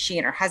she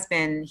and her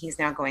husband, he's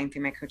now going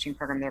through my coaching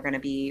program, they're going to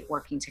be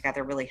working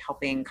together, really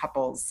helping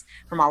couples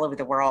from all over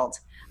the world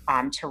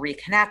to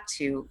reconnect,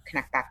 to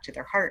connect back to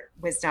their heart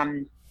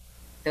wisdom.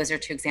 Those are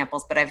 2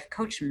 examples, but I've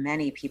coached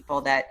many people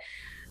that,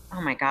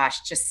 oh my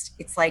gosh, just,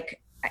 it's like,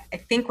 I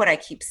think what I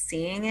keep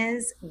seeing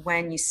is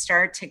when you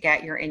start to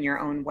get in your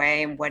own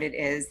way, and what it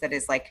is that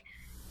is like,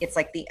 it's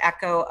like the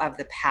echo of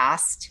the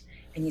past,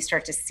 and you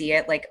start to see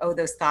it like, oh,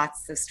 those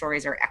thoughts, those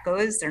stories are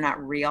echoes, they're not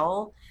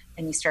real.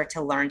 And you start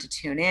to learn to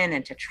tune in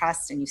and to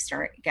trust, and you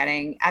start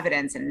getting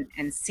evidence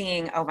and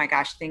seeing, oh my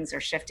gosh, things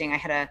are shifting. I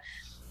had a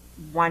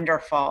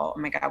wonderful, oh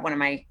my God, one of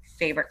my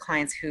favorite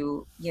clients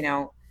who,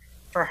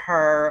 for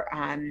her,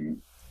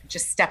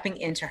 just stepping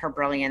into her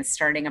brilliance,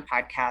 starting a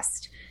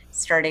podcast,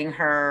 starting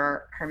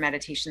her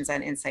meditations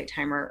on Insight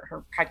Timer.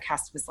 Her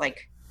podcast was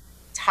like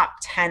top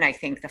 10, I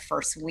think, the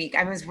first week. I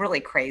mean, it was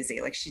really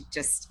crazy. Like it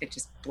just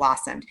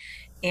blossomed.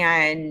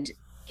 And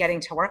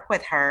getting to work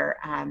with her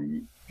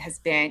has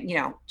been,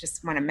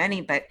 just one of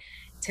many, but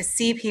to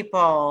see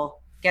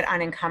people get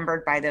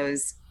unencumbered by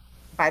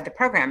the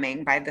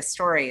programming, by the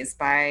stories,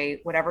 by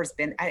whatever's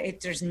been,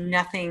 there's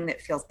nothing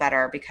that feels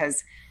better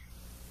because,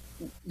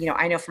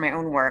 I know from my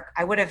own work,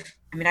 I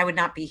would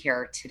not be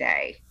here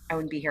today. I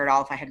wouldn't be here at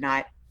all if I had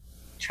not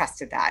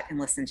trusted that and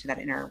listened to that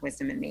inner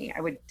wisdom in me,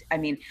 I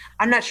mean,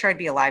 I'm not sure I'd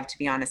be alive, to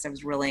be honest. I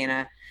was really in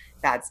a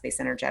bad space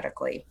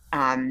energetically.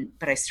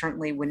 But I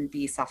certainly wouldn't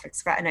be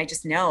self-expressed. And I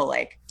just know,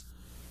 like,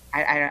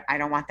 I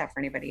don't want that for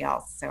anybody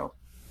else. So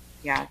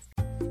yeah.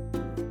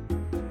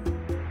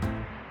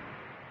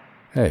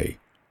 Hey,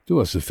 do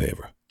us a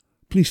favor.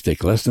 Please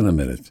take less than a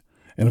minute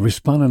and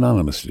respond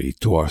anonymously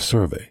to our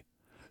survey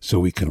so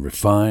we can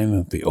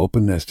refine the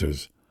Open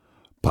Nesters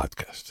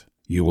podcast.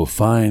 You will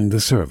find the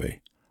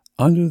survey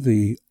under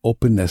the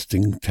Open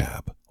Nesting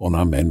tab on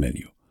our main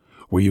menu,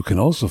 where you can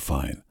also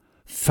find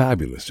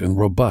fabulous and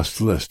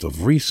robust list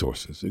of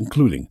resources,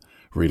 including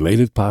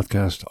related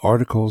podcasts,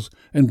 articles,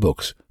 and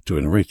books to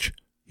enrich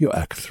your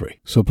Act 3.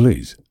 So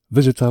please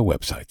visit our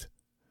website,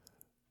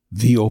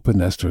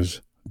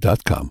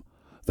 theopennesters.com.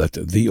 That's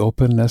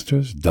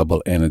theopennesters,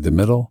 double N in the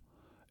middle,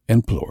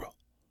 and plural,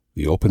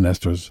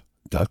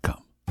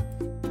 theopennesters.com.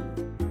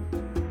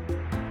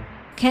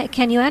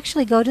 Can you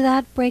actually go to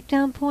that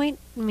breakdown point?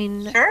 I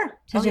mean, Sure.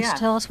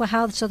 Tell us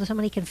how, so that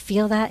somebody can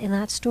feel that in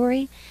that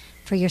story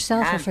for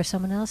yourself Yeah. or for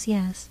someone else.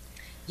 Yes.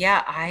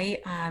 Yeah,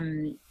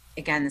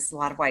 again, this is a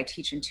lot of why I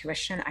teach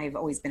intuition. I've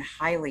always been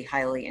highly,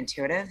 highly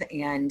intuitive,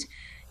 and,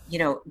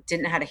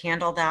 didn't know how to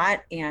handle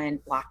that,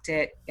 and blocked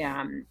it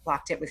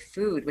with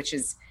food, which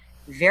is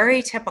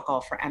very typical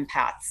for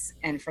empaths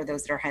and for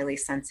those that are highly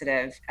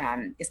sensitive,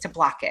 is to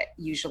block it,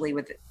 usually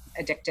with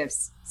addictive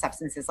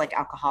substances like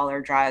alcohol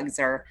or drugs,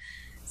 or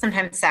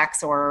sometimes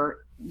sex, or,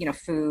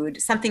 food,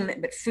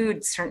 but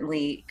food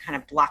certainly kind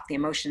of blocked the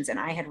emotions. And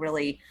I had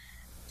really,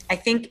 I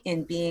think,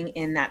 in being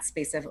in that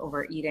space of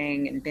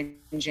overeating and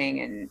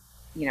binging and,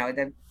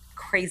 the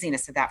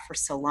craziness of that for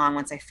so long,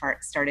 once I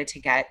started to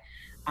get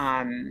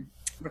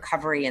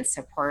recovery and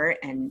support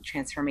and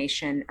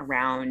transformation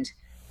around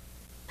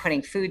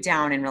putting food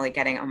down and really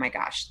getting, oh my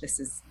gosh, this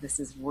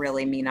is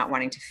really me not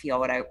wanting to feel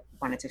what I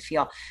wanted to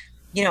feel,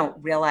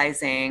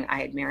 realizing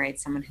I had married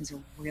someone who's a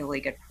really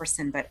good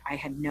person, but I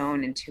had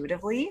known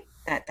intuitively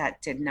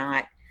that did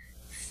not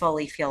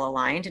fully feel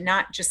aligned,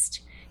 not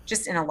just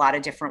in a lot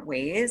of different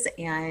ways.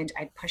 And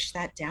I pushed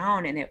that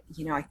down. And it,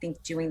 I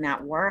think doing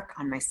that work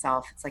on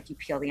myself, it's like you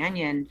peel the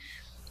onion.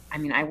 I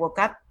mean, I woke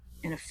up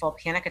in a full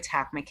panic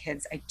attack. I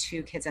had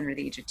 2 kids under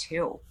the age of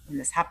 2 when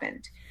this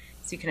happened.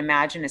 So you can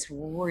imagine it's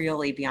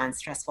really beyond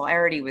stressful. I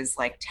already was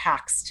like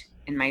taxed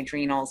in my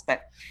adrenals,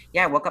 but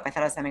yeah, I woke up, I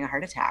thought I was having a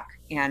heart attack,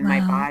 and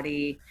my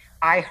body,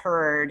 I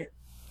heard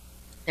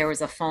there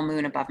was a full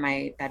moon above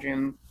my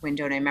bedroom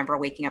window. And I remember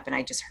waking up and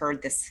I just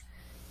heard this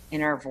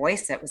inner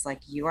voice that was like,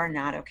 you are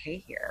not okay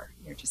here.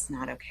 You're just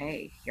not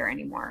okay here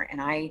anymore.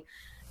 And I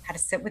had to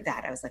sit with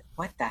that. I was like,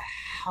 what the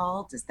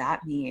hell does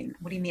that mean?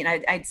 What do you mean?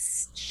 I'd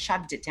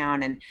shoved it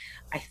down, and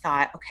I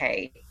thought,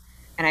 okay.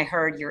 And I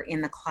heard, you're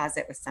in the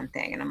closet with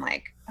something. And I'm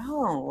like,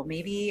 oh, well,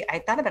 maybe I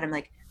thought about it. I'm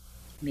like,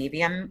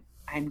 maybe I'm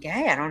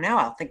gay. I don't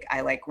know.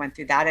 I went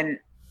through that, and,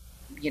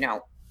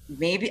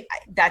 maybe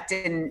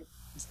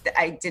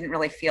I didn't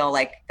really feel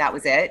like that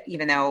was it,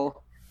 even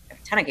though I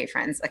have a ton of gay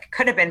friends. Like, it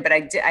could have been, but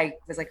I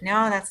was like,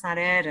 no, that's not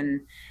it.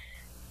 And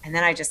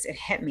then it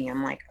hit me.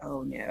 I'm like,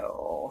 oh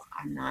no,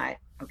 I'm not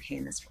okay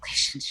in this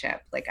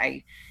relationship. Like,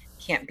 I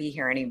can't be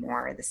here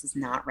anymore. This is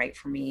not right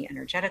for me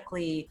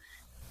energetically.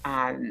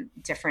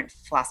 Different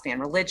philosophy on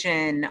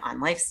religion, on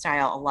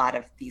lifestyle, a lot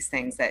of these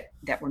things that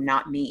were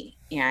not me.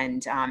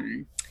 And,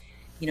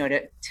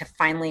 to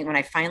finally, when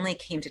I finally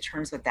came to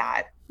terms with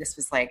that, this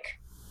was like,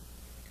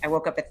 I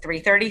woke up at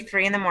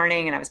 3:33 in the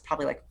morning, and I was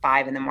probably like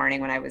 5 in the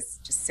morning when I was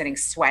just sitting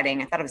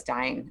sweating. I thought I was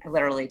dying. I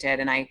literally did.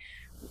 And I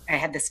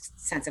had this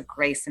sense of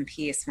grace and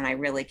peace when I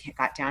really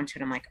got down to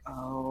it. I'm like,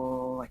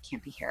 oh, I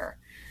can't be here.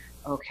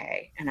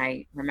 Okay. And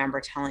I remember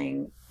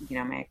telling,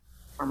 my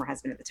former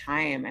husband at the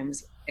time, and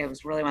it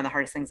was really one of the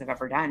hardest things I've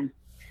ever done,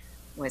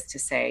 was to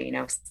say,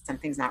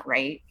 something's not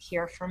right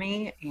here for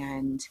me.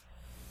 And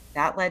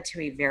that led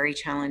to a very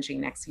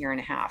challenging next year and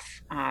a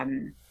half.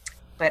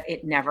 But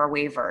it never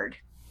wavered.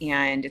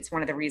 And it's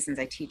one of the reasons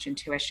I teach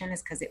intuition,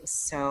 is because it was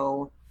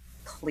so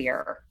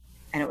clear.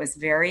 And it was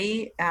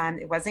very,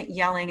 it wasn't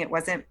yelling. It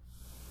wasn't,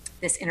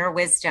 this inner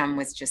wisdom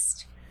was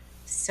just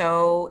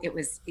so, I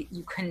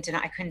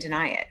couldn't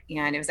deny it.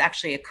 And it was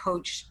actually a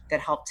coach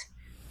that helped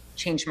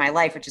change my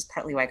life, which is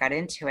partly why I got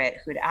into it,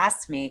 who'd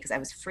asked me, because I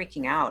was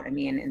freaking out. I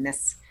mean, in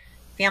this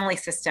family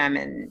system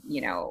and,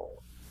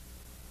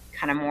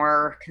 kind of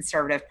more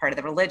conservative part of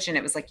the religion,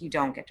 it was like, you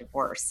don't get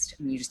divorced.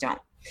 I mean, you just don't.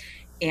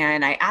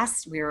 And I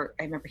asked, I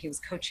remember he was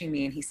coaching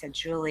me, and he said,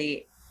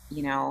 Julie,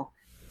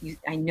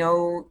 I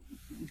know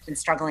you've been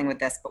struggling with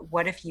this, but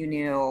what if you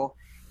knew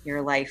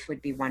your life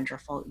would be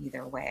wonderful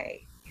either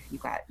way? If you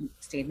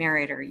stayed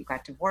married or you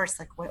got divorced,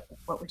 like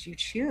what would you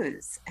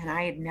choose? And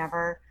I had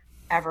never,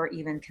 ever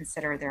even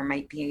considered there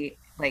might be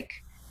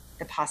like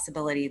the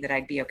possibility that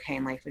I'd be okay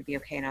and life would be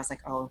okay. And I was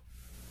like, oh,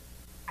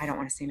 I don't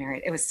want to stay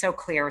married. It was so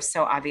clear, it was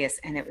so obvious.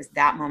 And it was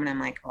that moment I'm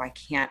like, oh, I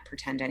can't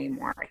pretend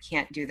anymore. I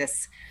can't do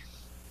this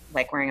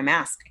like wearing a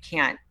mask. I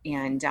can't.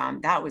 And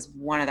that was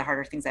one of the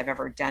harder things I've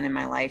ever done in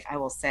my life. I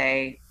will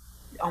say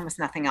almost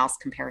nothing else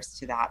compares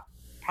to that.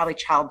 Probably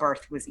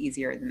childbirth was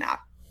easier than that.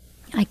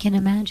 I can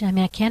imagine. I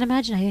mean, I can't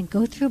imagine. I didn't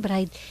go through, but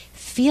I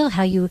feel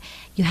how you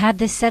had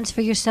this sense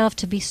for yourself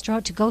to be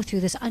strong, to go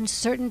through this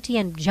uncertainty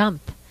and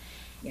jump.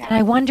 Yeah. And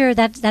I wonder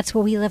that that's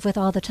what we live with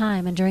all the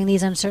time. And during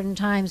these uncertain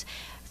times,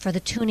 for the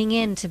tuning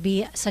in to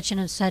be such an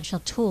essential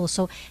tool.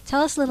 So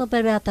tell us a little bit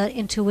about the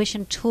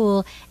intuition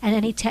tool and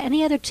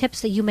any other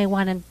tips that you may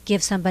want to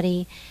give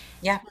somebody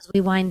as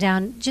we wind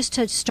down, just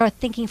to start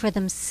thinking for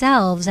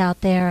themselves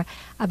out there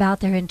about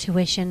their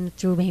intuition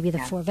through maybe the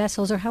four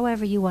vessels or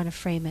however you want to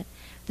frame it.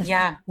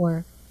 The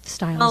four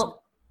styles.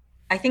 Well,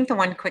 I think the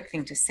one quick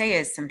thing to say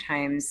is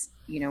sometimes,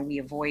 we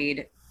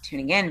avoid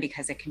tuning in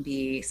because it can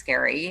be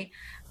scary.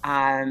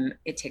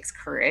 It takes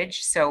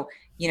courage. So,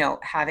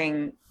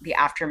 having the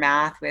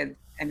aftermath with,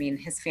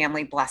 his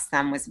family, bless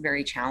them, was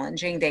very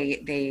challenging.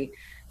 They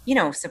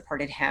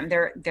supported him.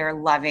 They're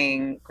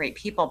loving, great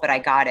people, but I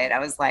got it. I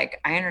was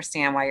like, I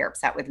understand why you're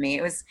upset with me.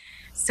 It was,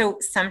 so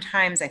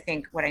sometimes I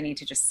think what I need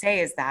to just say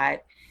is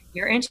that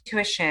your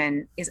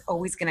intuition is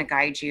always going to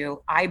guide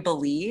you, I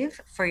believe,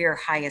 for your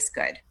highest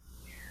good.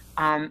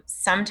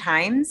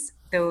 Sometimes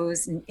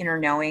those inner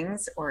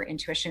knowings or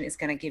intuition is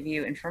going to give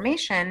you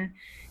information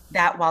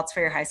that, while it's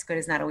for your highest good,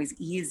 is not always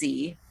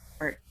easy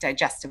or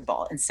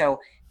digestible. And so,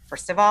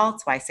 first of all,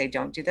 that's why I say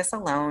don't do this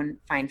alone.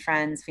 Find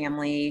friends,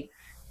 family,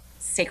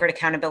 sacred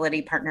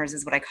accountability partners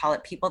is what I call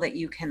it, people that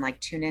you can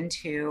tune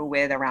into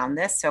with around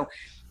this. So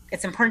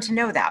it's important to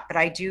know that. But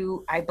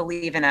I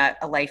believe in a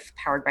life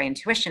powered by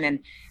intuition, and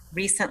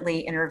recently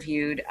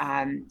interviewed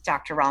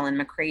Dr. Roland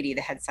McCready,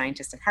 the head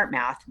scientist of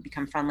HeartMath,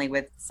 become friendly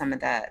with some of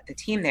the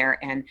team there,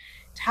 and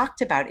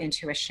talked about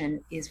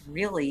intuition is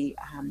really,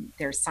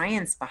 there's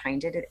science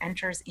behind it. It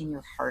enters in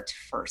your heart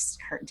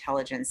first, heart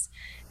intelligence,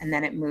 and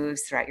then it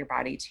moves throughout your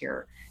body to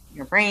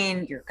your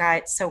brain, your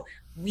gut. So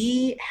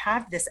we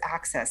have this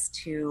access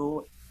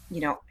to,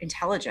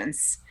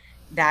 intelligence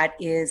that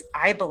is,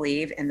 I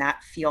believe, in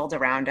that field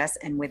around us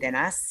and within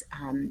us.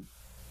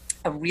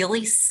 A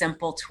really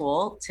simple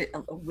tool,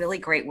 a really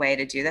great way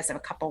to do this. I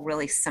have a couple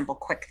really simple,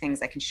 quick things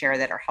I can share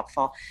that are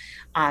helpful.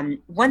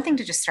 One thing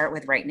to just start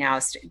with right now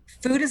is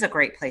food is a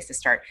great place to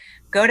start.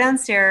 Go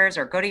downstairs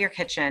or go to your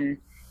kitchen,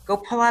 go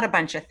pull out a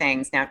bunch of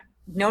things. Now,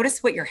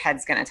 notice what your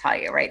head's going to tell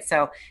you, right?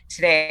 So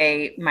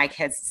today, my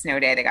kids, snow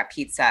day, they got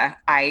pizza.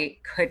 I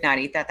could not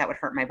eat that. That would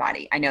hurt my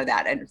body. I know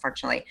that,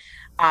 unfortunately.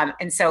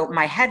 And so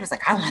my head was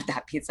like, I want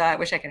that pizza. I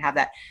wish I could have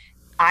that.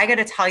 I got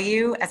to tell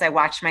you, as I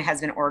watched my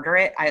husband order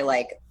it, I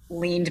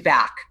leaned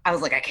back. I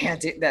was like, I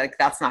can't do that.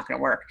 That's not going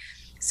to work.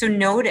 So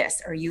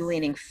notice, are you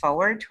leaning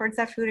forward towards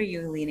that food? Or are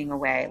you leaning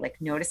away?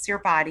 Notice your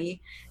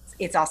body.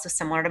 It's also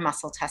similar to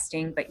muscle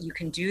testing, but you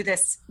can do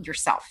this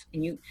yourself.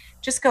 And you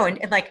just go and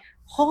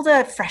hold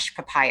a fresh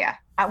papaya.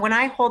 When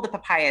I hold the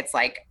papaya, it's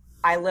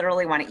I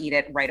literally want to eat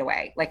it right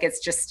away.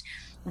 It's just,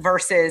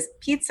 versus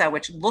pizza,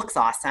 which looks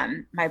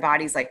awesome. My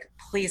body's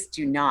please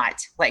do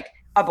not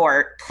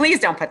abort. Please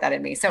don't put that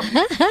in me. So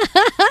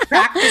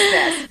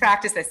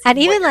practice this. And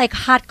even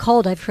hot,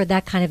 cold, I've heard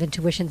that kind of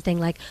intuition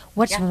thing.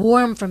 What's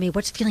warm for me?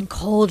 What's feeling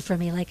cold for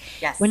me?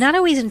 We're not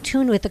always in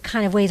tune with the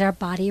kind of ways our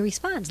body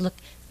responds. Look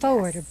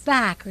forward or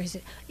back, or does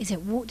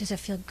it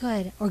feel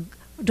good? Or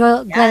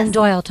Glennon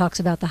Doyle talks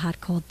about the hot,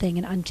 cold thing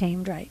in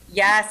Untamed, right?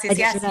 Yes.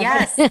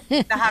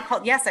 The hot,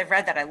 cold. Yes, I've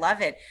read that. I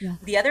love it. Yeah.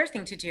 The other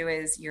thing to do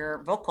is your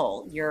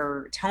vocal,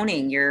 your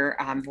toning, your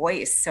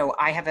voice. So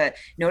I have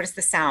notice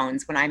the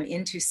sounds when I'm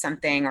into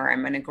something or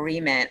I'm in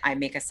agreement, I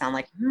make a sound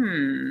I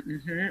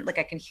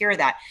can hear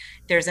that.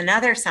 There's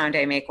another sound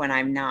I make when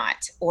I'm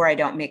not, or I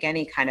don't make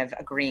any kind of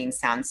agreeing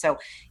sound. So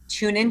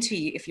tune into,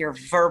 if you're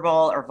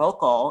verbal or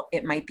vocal,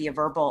 it might be a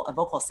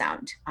vocal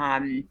sound.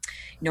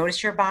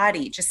 Notice your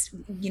body. Just,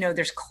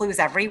 there's clues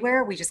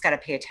everywhere. We just got to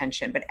pay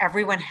attention, but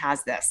everyone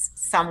has this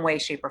some way,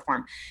 shape, or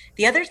form.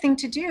 The other thing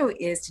to do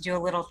is to do a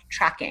little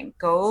tracking.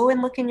 Go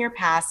and look in your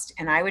past,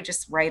 and I would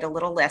just write a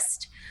little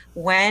list.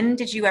 When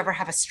did you ever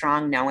have a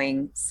strong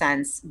knowing,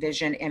 sense,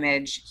 vision,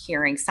 image,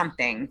 hearing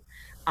something,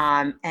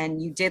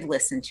 and you did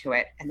listen to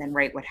it, and then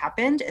write what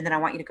happened. And then I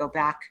want you to go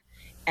back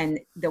and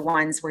the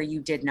ones where you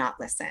did not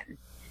listen.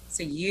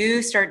 So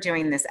you start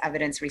doing this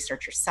evidence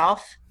research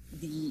yourself.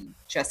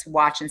 Just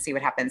watch and see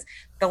what happens.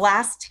 The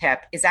last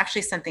tip is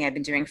actually something I've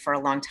been doing for a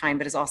long time,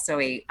 but is also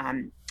a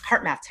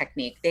HeartMath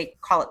technique. They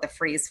call it the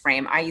freeze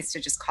frame. I used to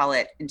just call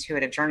it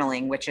intuitive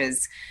journaling, which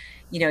is,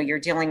 you're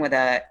dealing with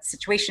a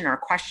situation or a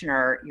question,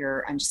 or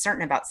you're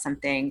uncertain about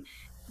something.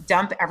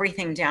 Dump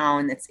everything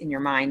down that's in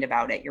your mind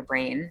about it, your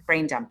brain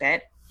dump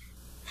it.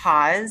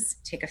 Pause,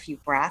 take a few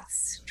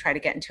breaths, try to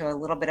get into a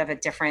little bit of a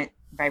different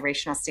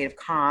vibrational state of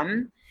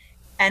calm,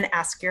 and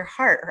ask your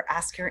heart or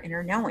ask your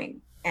inner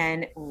knowing,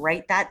 and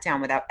write that down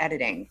without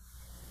editing.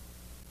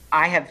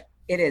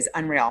 It is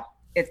unreal.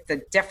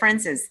 The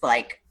difference is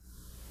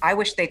I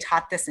wish they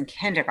taught this in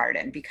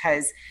kindergarten,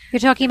 because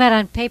you're talking about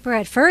on paper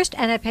at first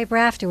and at paper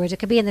afterwards. It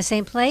could be in the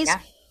same place. Yeah.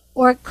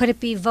 Or could it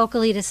be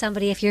vocally to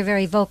somebody, if you're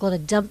very vocal,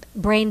 to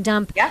brain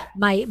dump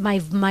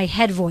my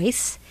head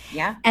voice,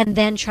 and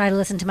then try to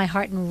listen to my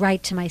heart and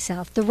write to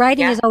myself? The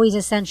writing is always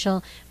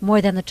essential more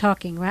than the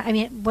talking, right? I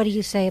mean, what do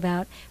you say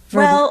about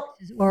verbal?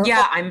 Well,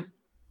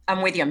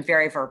 I'm with you. I'm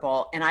very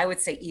verbal. And I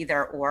would say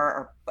either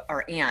or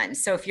and.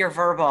 So if you're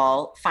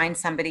verbal, find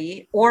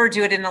somebody or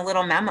do it in a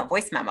little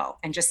voice memo,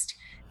 and just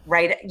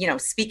write,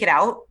 speak it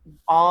out,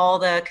 all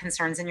the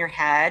concerns in your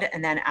head,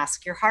 and then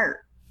ask your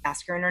heart,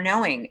 ask your inner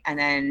knowing, and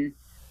then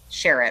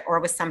share it or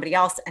with somebody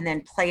else, and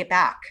then play it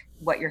back,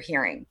 what you're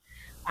hearing,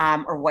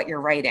 or what you're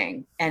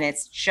writing. And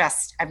it's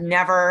just, I've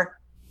never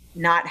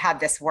not had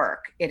this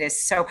work. It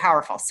is so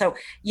powerful. So,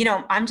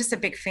 I'm just a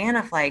big fan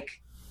of like,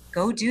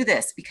 go do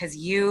this, because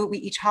we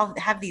each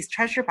have these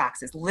treasure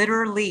boxes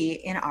literally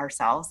in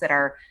ourselves that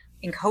are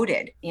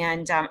encoded.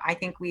 And I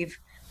think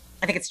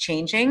it's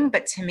changing,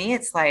 but to me,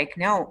 it's like,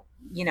 no,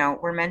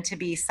 we're meant to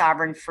be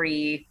sovereign,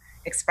 free,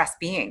 express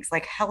beings.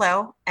 Like,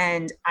 hello.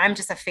 And I'm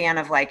just a fan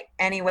of like,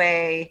 any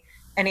way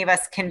any of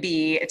us can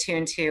be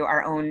attuned to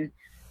our own,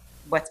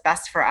 what's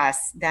best for us,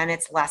 then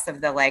it's less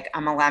of the like,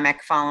 I'm a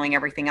lamech following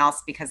everything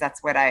else because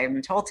that's what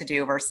I'm told to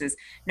do, versus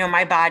no,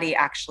 my body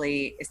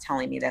actually is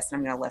telling me this and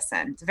I'm going to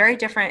listen. It's very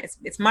different.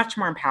 It's much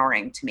more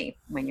empowering to me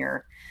when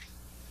you're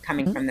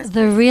coming from this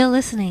the place. real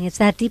listening. It's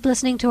that deep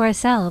listening to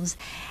ourselves.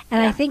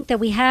 And Yeah. I think that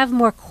we have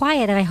more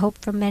quiet, and I hope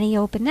for many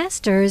open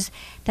nesters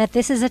that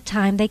this is a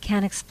time they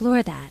can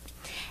explore that.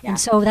 Yeah. And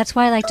so that's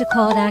why I like to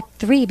call it Act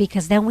 3,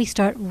 because then we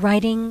start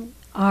writing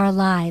our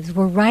lives.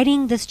 We're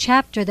writing this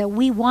chapter that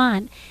we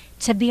want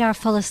to be our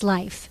fullest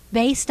life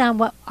based on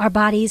what our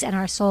bodies and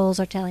our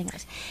souls are telling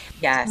us.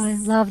 Yes. So I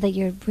love that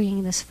you're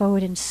bringing this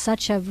forward in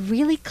such a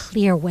really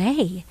clear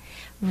way.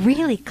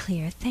 Really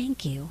clear.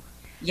 Thank you.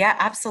 Yeah,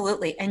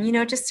 absolutely. And,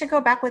 just to go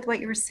back with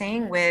what you were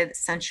saying with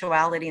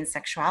sensuality and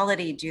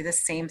sexuality, do the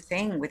same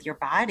thing with your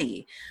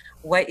body.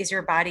 What is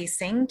your body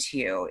saying to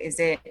you? Is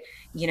it,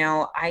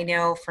 I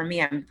know for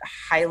me, I'm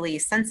highly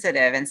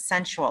sensitive and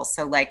sensual.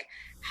 So like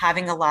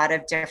having a lot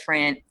of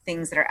different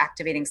things that are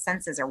activating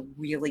senses are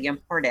really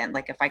important.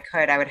 Like if I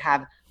could, I would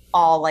have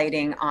all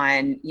lighting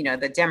on,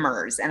 the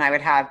dimmers, and I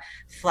would have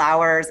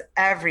flowers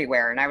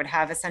everywhere, and I would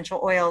have essential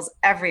oils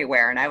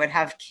everywhere, and I would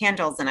have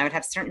candles, and I would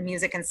have certain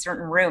music in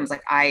certain rooms.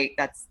 Like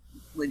that's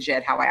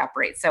legit how I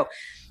operate. So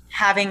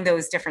having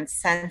those different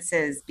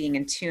senses being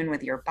in tune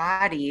with your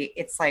body,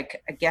 it's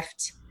like a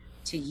gift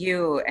to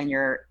you and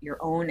your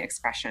own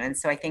expression. And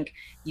so I think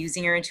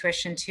using your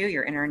intuition too,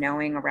 your inner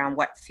knowing around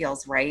what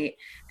feels right,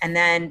 and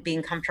then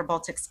being comfortable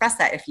to express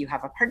that if you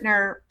have a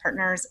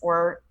partners,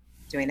 or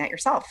doing that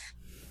yourself.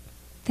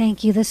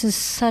 Thank you. This is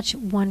such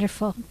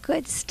wonderful,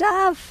 good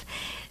stuff.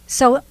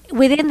 So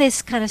within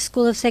this kind of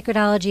School of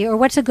Sacredology, or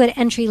what's a good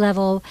entry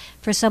level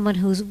for someone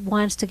who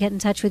wants to get in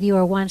touch with you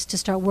or wants to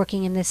start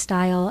working in this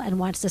style and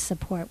wants to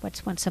support?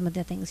 What's some of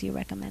the things you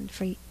recommend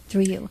through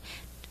you?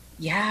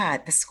 Yeah,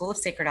 the School of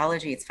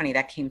Sacredology, it's funny,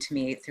 that came to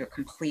me through a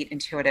complete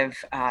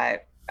intuitive,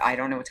 I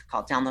don't know what to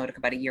call it, download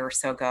about a year or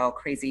so ago.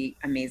 Crazy,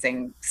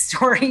 amazing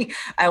story.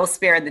 I will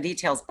spare the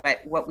details, but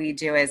what we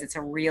do is it's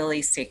a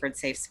really sacred,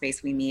 safe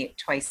space. We meet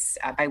twice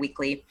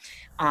biweekly.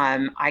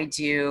 I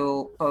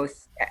do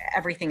both,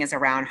 everything is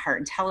around heart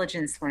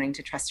intelligence, learning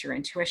to trust your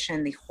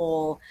intuition. The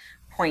whole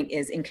point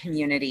is in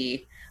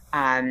community.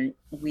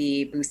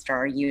 We boost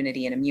our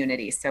unity and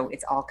immunity. So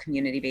it's all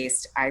community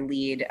based. I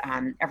lead,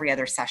 every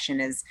other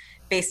session is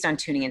based on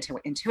tuning into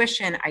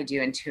intuition. I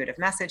do intuitive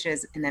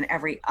messages. And then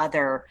every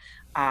other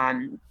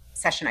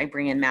session, I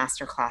bring in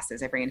master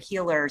classes. I bring in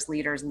healers,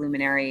 leaders,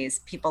 luminaries,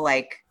 people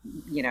like,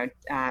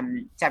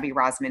 Debbie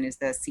Rosman, who's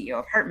the CEO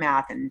of Heart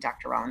Math, and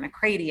Dr. Roland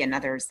McCready, and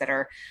others that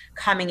are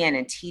coming in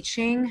and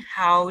teaching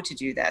how to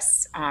do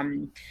this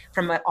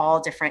from all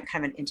different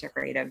kind of an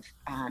integrative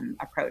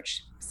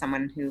approach.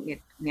 Someone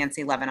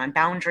Nancy Levin on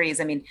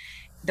boundaries. I mean,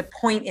 the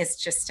point is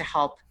just to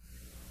help.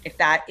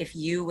 If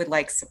you would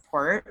like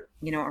support,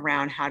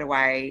 around how do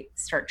I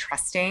start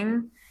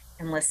trusting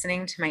and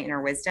listening to my inner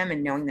wisdom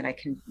and knowing that I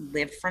can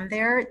live from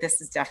there,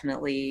 this is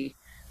definitely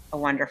a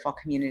wonderful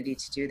community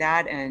to do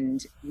that.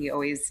 And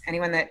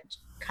anyone that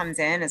comes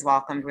in is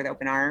welcomed with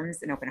open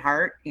arms and open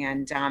heart.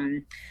 And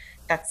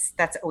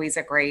that's always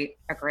a great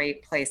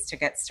place to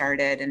get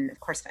started. And of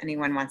course, if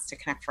anyone wants to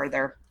connect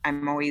further, I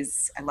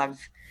love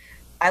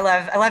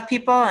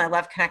people, and I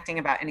love connecting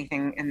about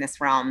anything in this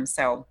realm.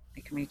 So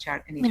I can reach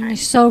out anytime. And you're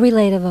so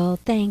relatable.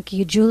 Thank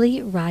you. Julie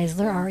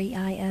Reisler,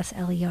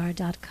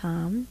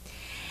 REISLER.com.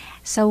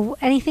 So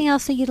anything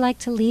else that you'd like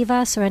to leave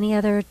us, or any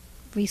other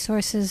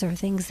resources or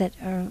things that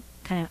are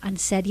kind of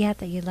unsaid yet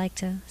that you'd like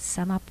to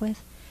sum up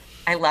with?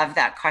 I love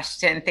that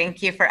question.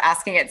 Thank you for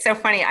asking it. So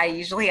funny. I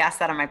usually ask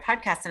that on my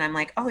podcast, and I'm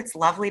like, oh, it's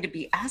lovely to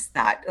be asked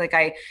that. Like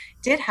I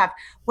did have,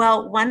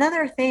 one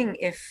other thing,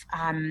 if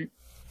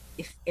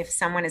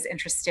someone is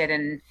interested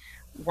and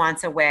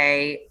wants a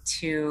way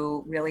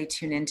to really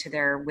tune into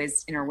their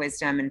inner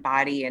wisdom and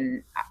body.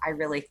 And I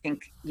really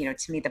think,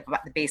 to me, the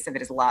base of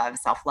it is love,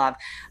 self-love.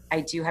 I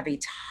do have a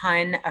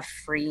ton of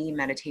free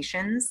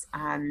meditations, a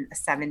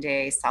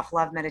 7-day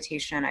self-love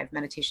meditation. I have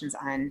meditations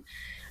on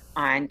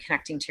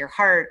connecting to your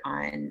heart,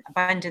 on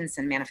abundance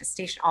and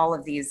manifestation, all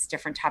of these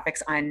different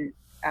topics on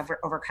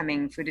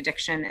overcoming food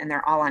addiction. And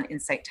they're all on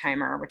Insight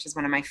Timer, which is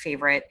one of my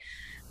favorite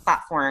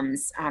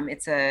platforms.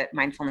 It's a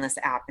mindfulness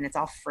app, and it's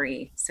all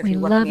free. So if We you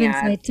look love me up,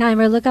 Insight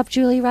Timer. Look up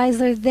Julie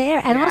Reisler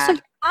there. And also yeah,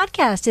 your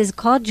podcast is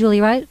called Julie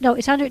Reisler. No,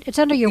 it's under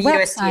your the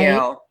website.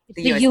 USU,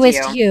 The the USU.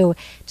 USU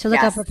to look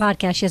up Yes, her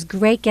podcast. She has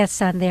great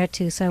guests on there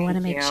too. So I want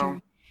to thank make sure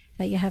you.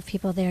 that you have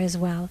people there as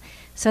well.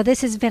 So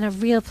this has been a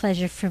real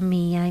pleasure for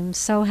me. I'm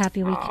so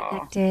happy we Oh,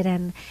 connected,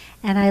 and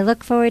I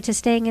look forward to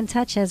staying in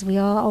touch as we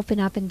all open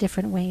up in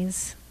different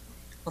ways.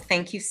 well,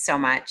 thank you so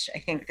much. I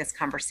think this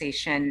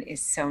conversation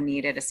is so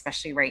needed,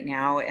 especially right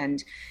now.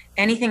 And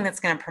anything that's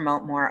going to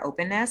promote more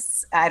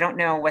openness, I don't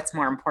know what's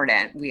more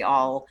important. We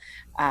all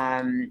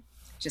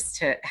just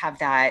to have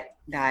that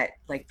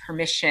like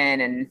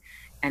permission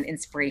and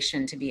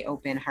inspiration to be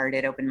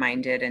open-hearted,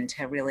 open-minded, and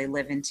to really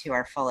live into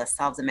our fullest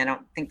selves. I mean, I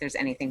don't think there's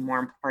anything more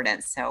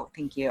important. So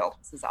thank you.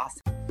 This is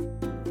awesome.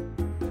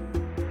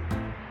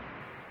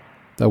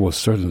 That was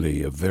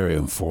certainly a very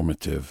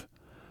informative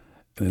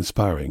and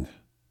inspiring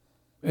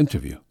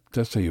interview.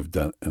 Tessa, you've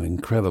done an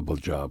incredible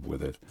job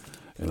with it,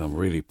 and I'm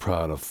really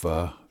proud of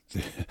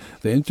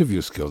the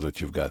interview skills that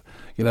you've got.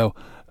 You know,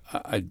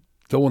 I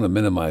don't want to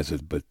minimize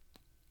it, but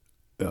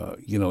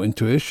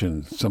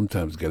intuition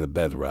sometimes get a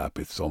bad rap.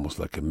 It's almost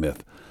like a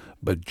myth.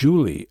 But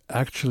Julie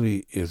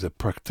actually is a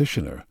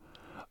practitioner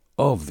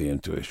of the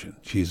intuition.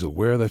 She's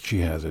aware that she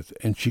has it,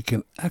 and she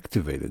can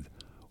activate it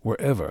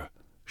wherever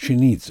she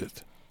needs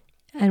it.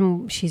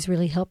 And she's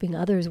really helping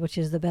others, which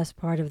is the best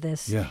part of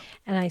this. Yeah.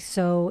 And I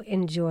so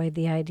enjoyed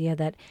the idea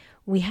that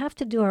we have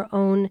to do our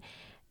own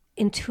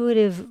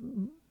intuitive,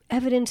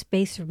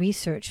 evidence-based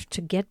research to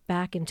get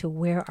back into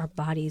where our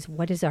bodies,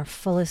 what is our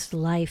fullest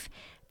life,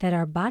 that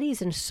our bodies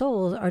and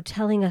souls are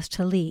telling us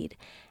to lead.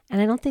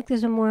 And I don't think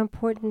there's a more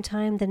important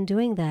time than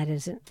doing that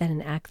than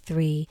in Act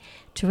 3,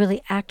 to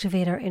really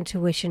activate our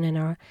intuition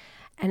and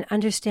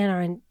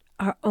understand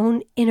our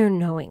own inner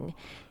knowing.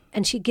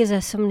 And she gives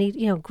us so many,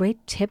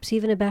 great tips,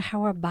 even about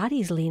how our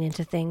bodies lean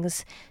into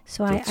things.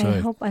 So I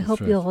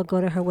hope you'll all go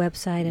to her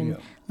website and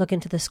look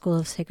into the School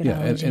of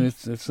Sacredology. Yeah, and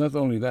it's not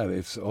only that;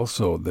 it's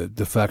also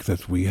the fact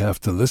that we have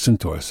to listen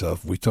to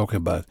ourselves.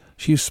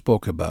 She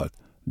spoke about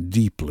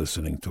deep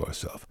listening to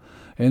ourselves,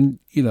 and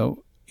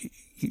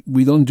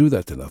we don't do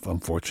that enough,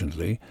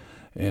 unfortunately.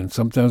 And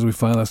sometimes we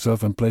find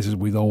ourselves in places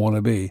we don't want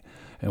to be,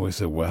 and we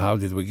say, "Well, how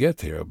did we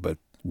get here?" But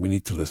we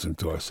need to listen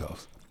to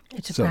ourselves.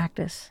 It's a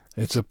practice.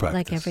 It's a practice.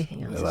 Like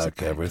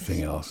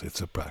everything else.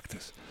 It's a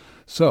practice.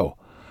 So,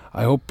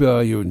 I hope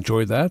you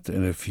enjoyed that.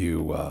 And if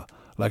you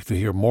like to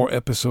hear more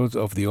episodes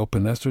of The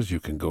Open Nesters, you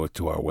can go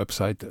to our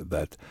website,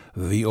 that's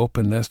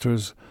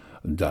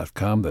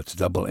theopennesters.com. That's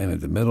double N in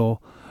the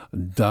middle,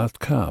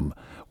 .com,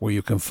 where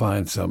you can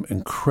find some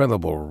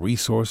incredible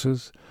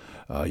resources.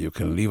 You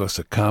can leave us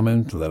a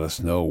comment. Let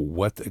us know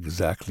what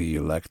exactly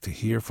you like to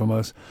hear from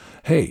us.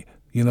 Hey,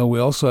 we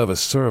also have a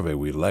survey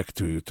we'd like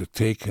to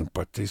take and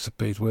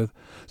participate with,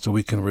 so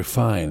we can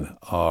refine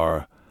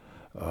our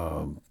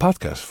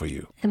podcast for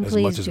you as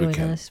much as we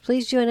can. And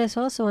please join us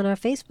also on our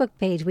Facebook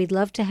page. We'd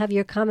love to have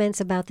your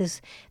comments about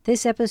this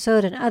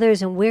episode and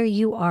others, and where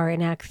you are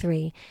in Act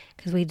 3,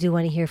 because we do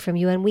want to hear from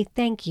you. And we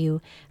thank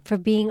you for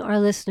being our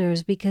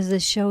listeners, because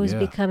this show is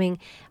we're getting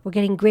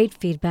great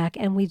feedback,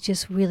 and we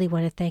just really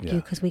want to thank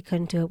you, because we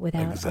couldn't do it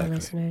without our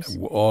listeners.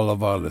 All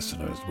of our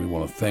listeners, we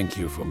want to thank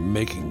you for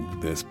making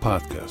this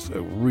podcast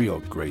a real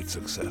great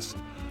success.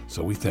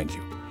 So we thank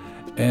you.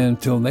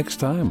 Until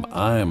next time,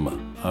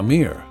 I'm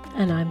Amir.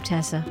 And I'm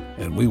Tessa.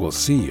 And we will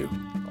see you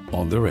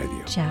on the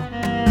radio.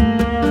 Ciao.